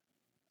travel.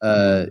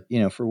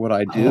 For what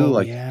I do,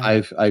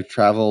 I've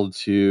traveled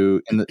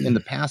to in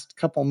the past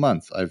couple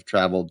months. I've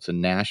traveled to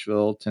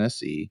Nashville,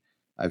 Tennessee.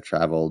 I've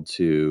traveled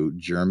to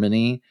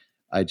Germany.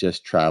 I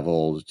just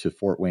traveled to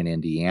Fort Wayne,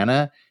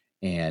 Indiana,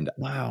 and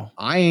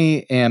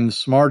I am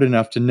smart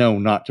enough to know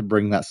not to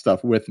bring that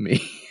stuff with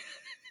me.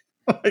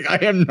 Like,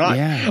 I am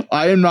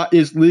not.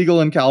 It's legal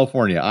in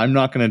California. I'm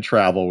not going to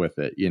travel with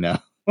it,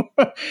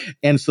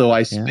 And so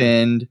I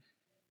spend,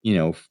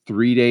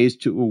 3 days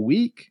to a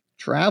week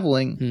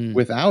traveling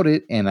without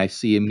it, and I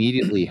see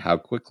immediately how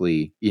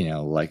quickly,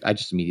 I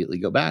just immediately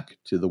go back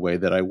to the way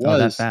that I was. Oh,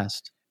 that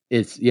fast.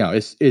 It's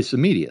it's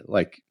immediate.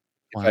 Like,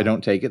 if I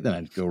don't take it, then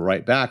I'd go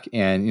right back,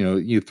 and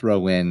you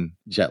throw in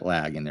jet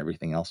lag and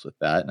everything else with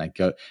that, and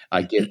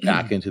I get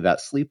back into that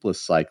sleepless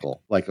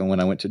cycle. Like, when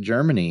I went to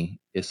Germany,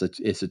 it's a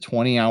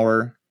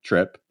 20-hour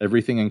trip,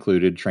 everything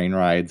included, train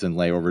rides and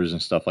layovers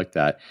and stuff like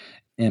that.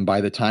 And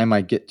by the time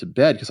I get to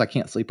bed, because I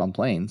can't sleep on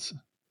planes,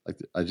 like,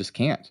 I just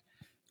can't.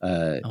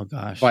 Oh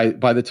gosh!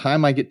 By the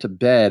time I get to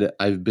bed,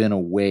 I've been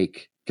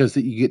awake, because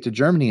you get to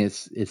Germany,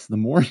 it's the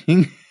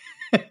morning.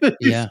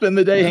 You spend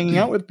the day hanging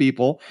out with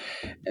people.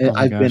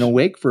 I've been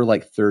awake for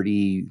like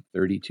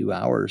 32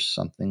 hours,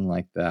 something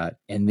like that.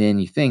 And then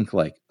you think,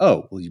 like,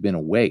 oh, well, you've been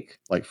awake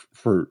like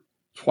for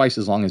twice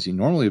as long as you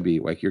normally would be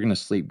awake. You're going to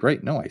sleep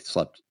great. No, I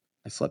slept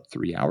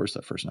 3 hours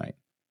that first night.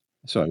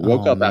 So I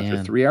woke up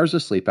after 3 hours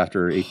of sleep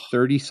after a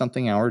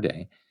 30-something hour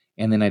day.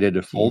 And then I did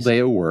a full day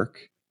of work.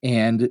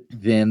 And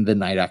then the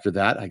night after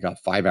that, I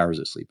got 5 hours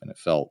of sleep, and it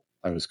felt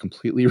I was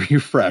completely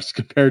refreshed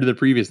compared to the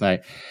previous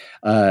night.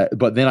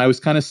 But then I was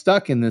kind of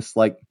stuck in this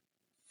like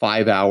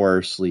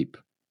 5-hour sleep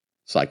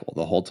cycle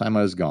the whole time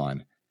I was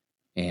gone.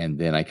 And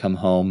then I come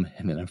home,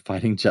 and then I'm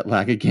fighting jet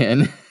lag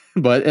again.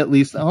 But at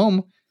least at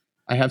home,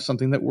 I have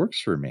something that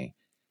works for me.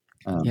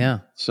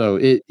 So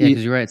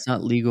because you're right. It's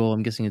not legal.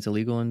 I'm guessing it's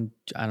illegal in,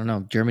 I don't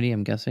know, Germany.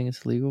 I'm guessing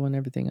it's legal and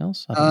everything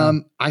else. I don't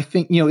know. I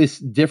think, it's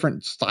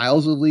different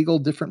styles of legal,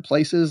 different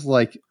places.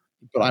 Like,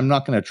 but I'm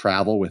not going to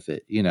travel with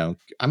it.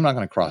 I'm not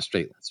going to cross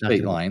state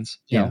lines.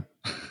 Yeah.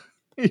 Are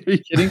you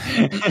kidding?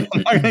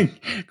 I'm not going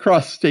to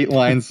cross state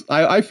lines.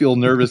 I feel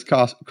nervous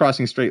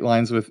crossing state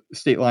lines with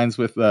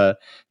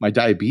my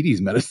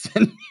diabetes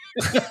medicine.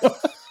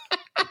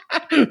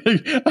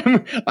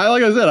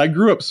 Like I said, I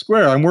grew up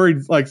square. I'm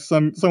worried like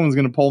someone's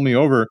going to pull me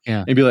over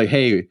and be like,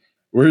 "Hey,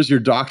 where's your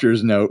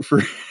doctor's note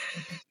for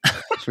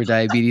for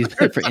diabetes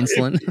for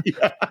insulin?"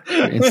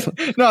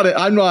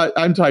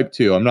 I'm type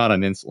 2. I'm not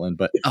on insulin,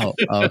 but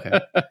okay.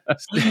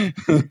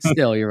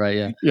 Still, you're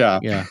right.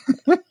 Yeah.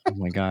 Oh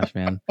my gosh,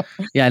 man.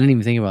 Yeah, I didn't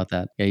even think about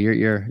that. Yeah,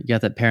 you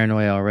got that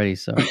paranoia already.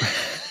 So.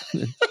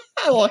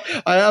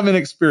 I haven't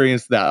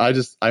experienced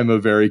that. I'm a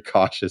very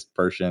cautious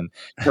person.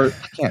 I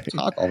can't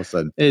talk all of a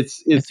sudden.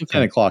 It's okay.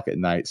 10 o'clock at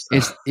night.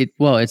 So.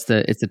 It's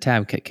the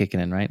tab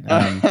kicking in, right?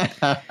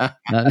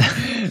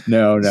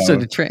 No. So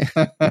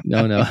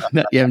no,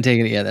 you haven't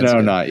taken it yet. That's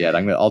good. Not yet.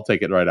 I'll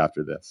take it right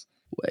after this.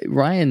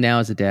 Ryan, now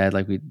as a dad,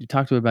 like we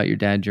talked about your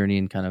dad journey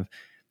and kind of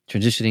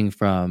transitioning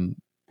from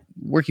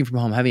working from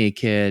home, having a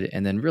kid,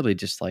 and then really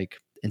just like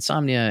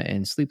insomnia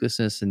and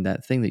sleeplessness and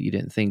that thing that you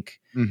didn't think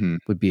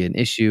would be an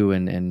issue,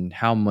 and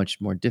how much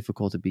more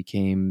difficult it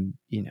became,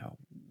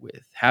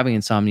 with having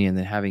insomnia and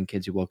then having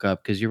kids who woke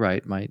up. Because you're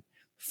right, my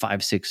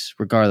 5, 6,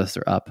 regardless,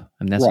 they're up.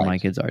 I mean, that's what my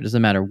kids are. It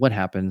doesn't matter what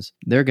happens,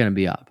 they're going to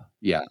be up.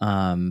 Yeah.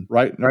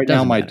 Right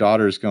now, my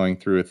daughter's going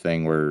through a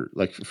thing where,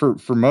 like, for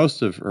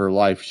most of her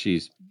life,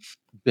 she's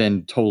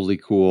been totally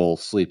cool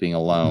sleeping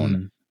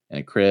alone in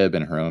a crib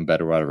in her own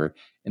bed or whatever.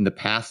 In the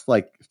past,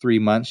 like 3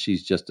 months,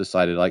 she's just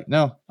decided, like,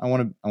 no, I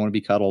want to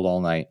be cuddled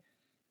all night.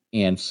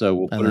 And so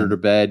we'll put her to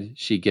bed.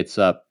 She gets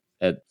up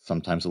at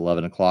sometimes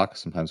 11 o'clock,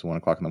 sometimes 1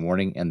 o'clock in the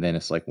morning. And then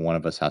it's like one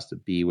of us has to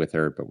be with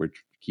her, but we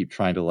keep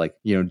trying to, like,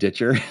 ditch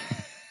her.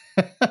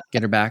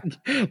 Get her back.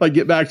 Like,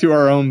 get back to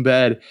our own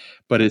bed.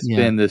 But it's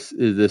been this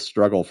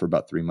struggle for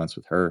about 3 months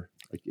with her.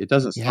 Like, it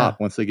doesn't stop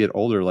once they get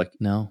older. Like,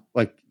 no,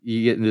 like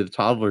you get into the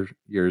toddler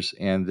years,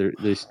 and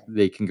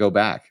they can go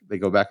back. They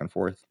go back and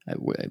forth.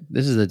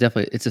 This is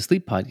it's a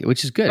sleep podcast,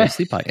 which is good. It's a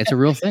sleep podcast. It's a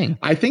real thing.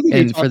 I think,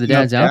 and for the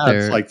dads out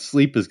there, like,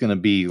 sleep is going to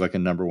be like a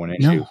number one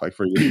issue. Like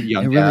for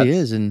young it dads. really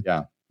is. And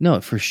No,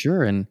 for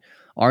sure. And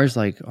ours,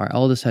 like our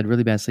eldest had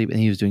really bad sleep and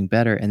he was doing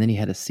better. And then he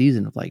had a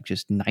season of like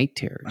just night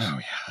terrors. Oh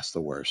yeah, that's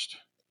the worst.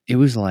 It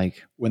was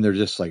like when they're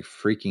just like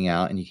freaking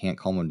out and you can't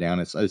calm them down.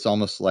 It's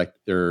almost like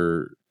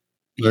they're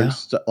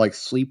like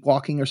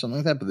sleepwalking or something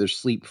like that, but they're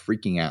sleep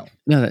freaking out.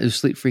 No, it was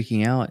sleep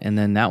freaking out. And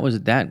then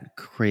that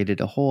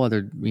created a whole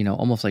other,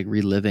 almost like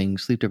reliving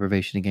sleep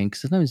deprivation again.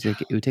 Cause sometimes it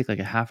would take like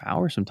a half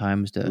hour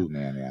sometimes to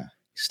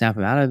snap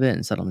them out of it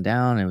and settle them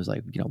down. And it was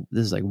like,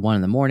 this is like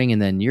 1 a.m.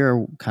 and then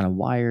you're kind of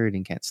wired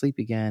and can't sleep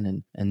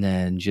again. And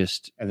then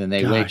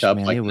they wake up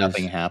like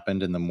nothing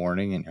happened in the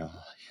morning and you're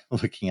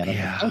looking at him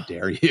like, how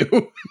dare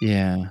you?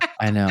 Yeah,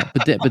 I know.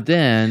 But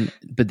then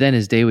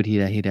his day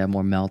he'd have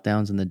more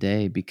meltdowns in the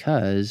day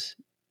because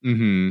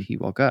he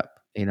woke up.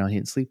 He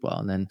didn't sleep well.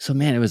 And then, so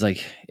man, it was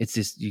like, it's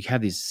just, you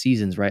have these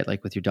seasons, right?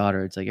 Like with your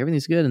daughter, it's like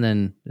everything's good. And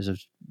then there's a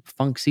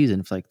funk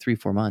season for like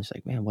 3-4 months.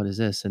 Like, man, what is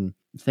this? And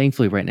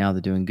thankfully right now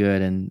they're doing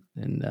good. And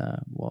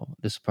well,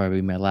 this is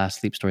probably my last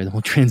sleep story, then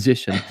we'll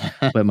transition.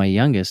 But my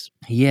youngest,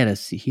 he had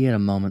a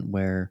moment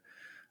where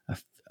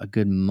a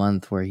good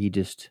month where he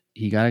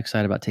got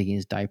excited about taking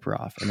his diaper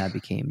off. And that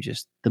became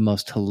just the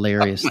most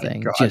hilarious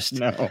thing. Gosh,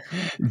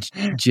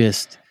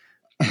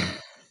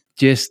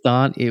 Just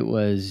thought it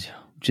was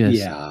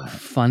just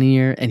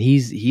funnier. And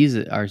he's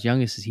our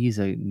youngest. He's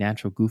a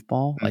natural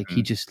goofball. Like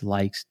he just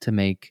likes to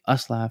make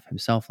us laugh,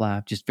 himself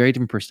laugh. Just very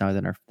different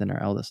personality than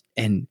our eldest.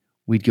 And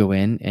we'd go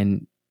in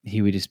and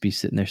he would just be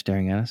sitting there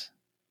staring at us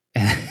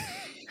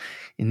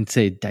and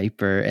say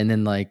diaper. And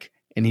then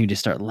and he would just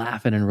start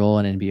laughing and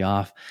rolling and be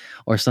off.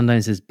 Or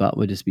sometimes his butt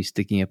would just be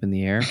sticking up in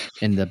the air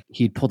and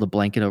he'd pull the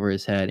blanket over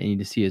his head and you'd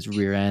just see his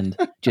rear end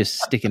just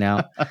sticking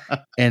out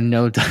and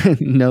no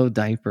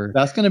diaper.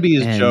 That's going to be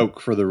his joke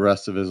for the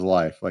rest of his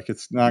life. Like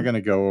it's not going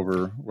to go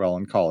over well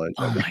in college.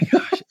 Oh my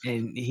gosh.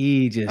 And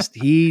he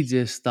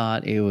just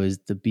thought it was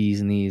the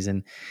bee's knees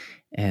and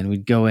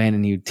we'd go in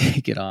and he'd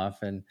take it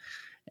off and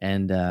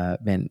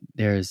man,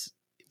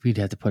 we'd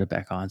have to put it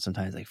back on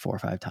sometimes like 4 or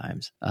 5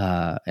 times.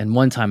 And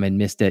one time I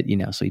missed it,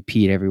 so he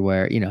peed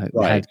everywhere.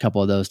 I had a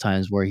couple of those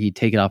times where he'd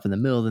take it off in the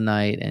middle of the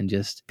night and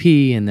just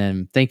pee. And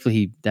then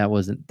thankfully that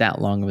wasn't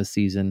that long of a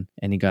season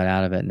and he got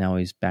out of it. Now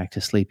he's back to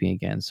sleeping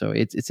again. So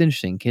it's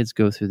interesting. Kids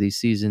go through these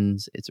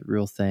seasons. It's a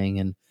real thing.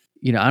 And,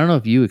 I don't know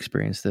if you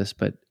experienced this,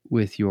 but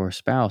with your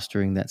spouse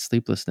during that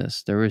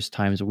sleeplessness, there was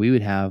times we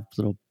would have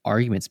little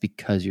arguments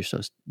because you're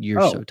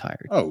so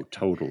tired. Oh,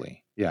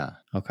 totally. Yeah.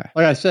 Okay.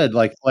 Like I said,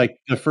 like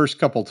the first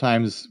couple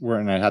times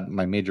when I had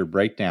my major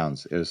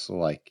breakdowns, it was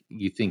like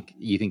you think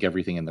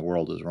everything in the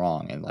world is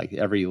wrong, and like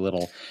every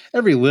little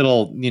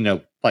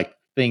like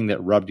thing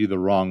that rubbed you the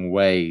wrong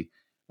way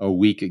a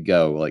week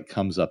ago like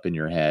comes up in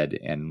your head,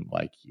 and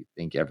like you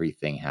think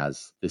everything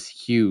has this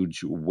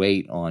huge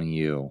weight on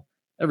you.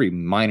 Every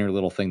minor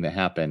little thing that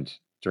happened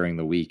during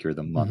the week or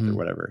the month or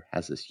whatever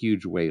has this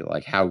huge weight.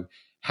 Like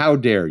how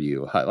dare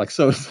you? Like,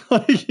 so it's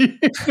like,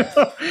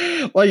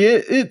 like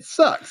it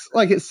sucks.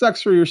 Like it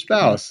sucks for your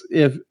spouse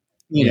if,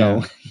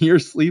 you're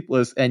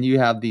sleepless and you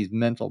have these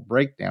mental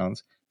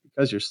breakdowns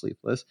because you're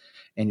sleepless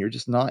and you're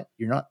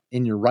not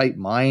in your right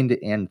mind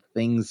and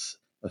things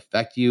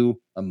affect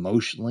you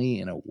emotionally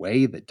in a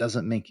way that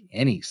doesn't make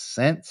any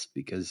sense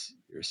because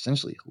you're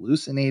essentially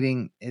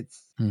hallucinating.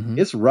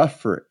 It's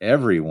rough for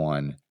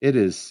everyone. It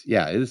is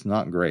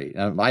not great.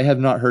 I have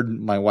not heard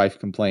my wife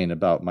complain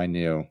about my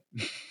new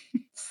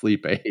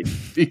sleep aid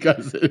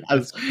because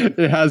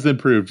it has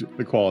improved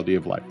the quality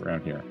of life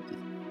around here.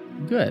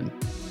 Good.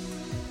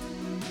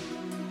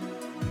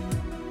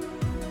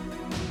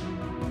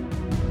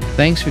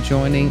 Thanks for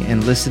joining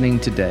and listening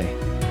today.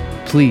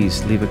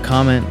 Please leave a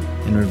comment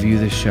and review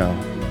the show.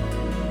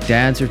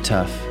 Dads are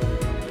tough,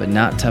 but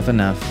not tough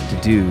enough to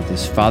do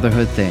this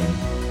fatherhood thing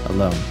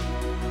alone.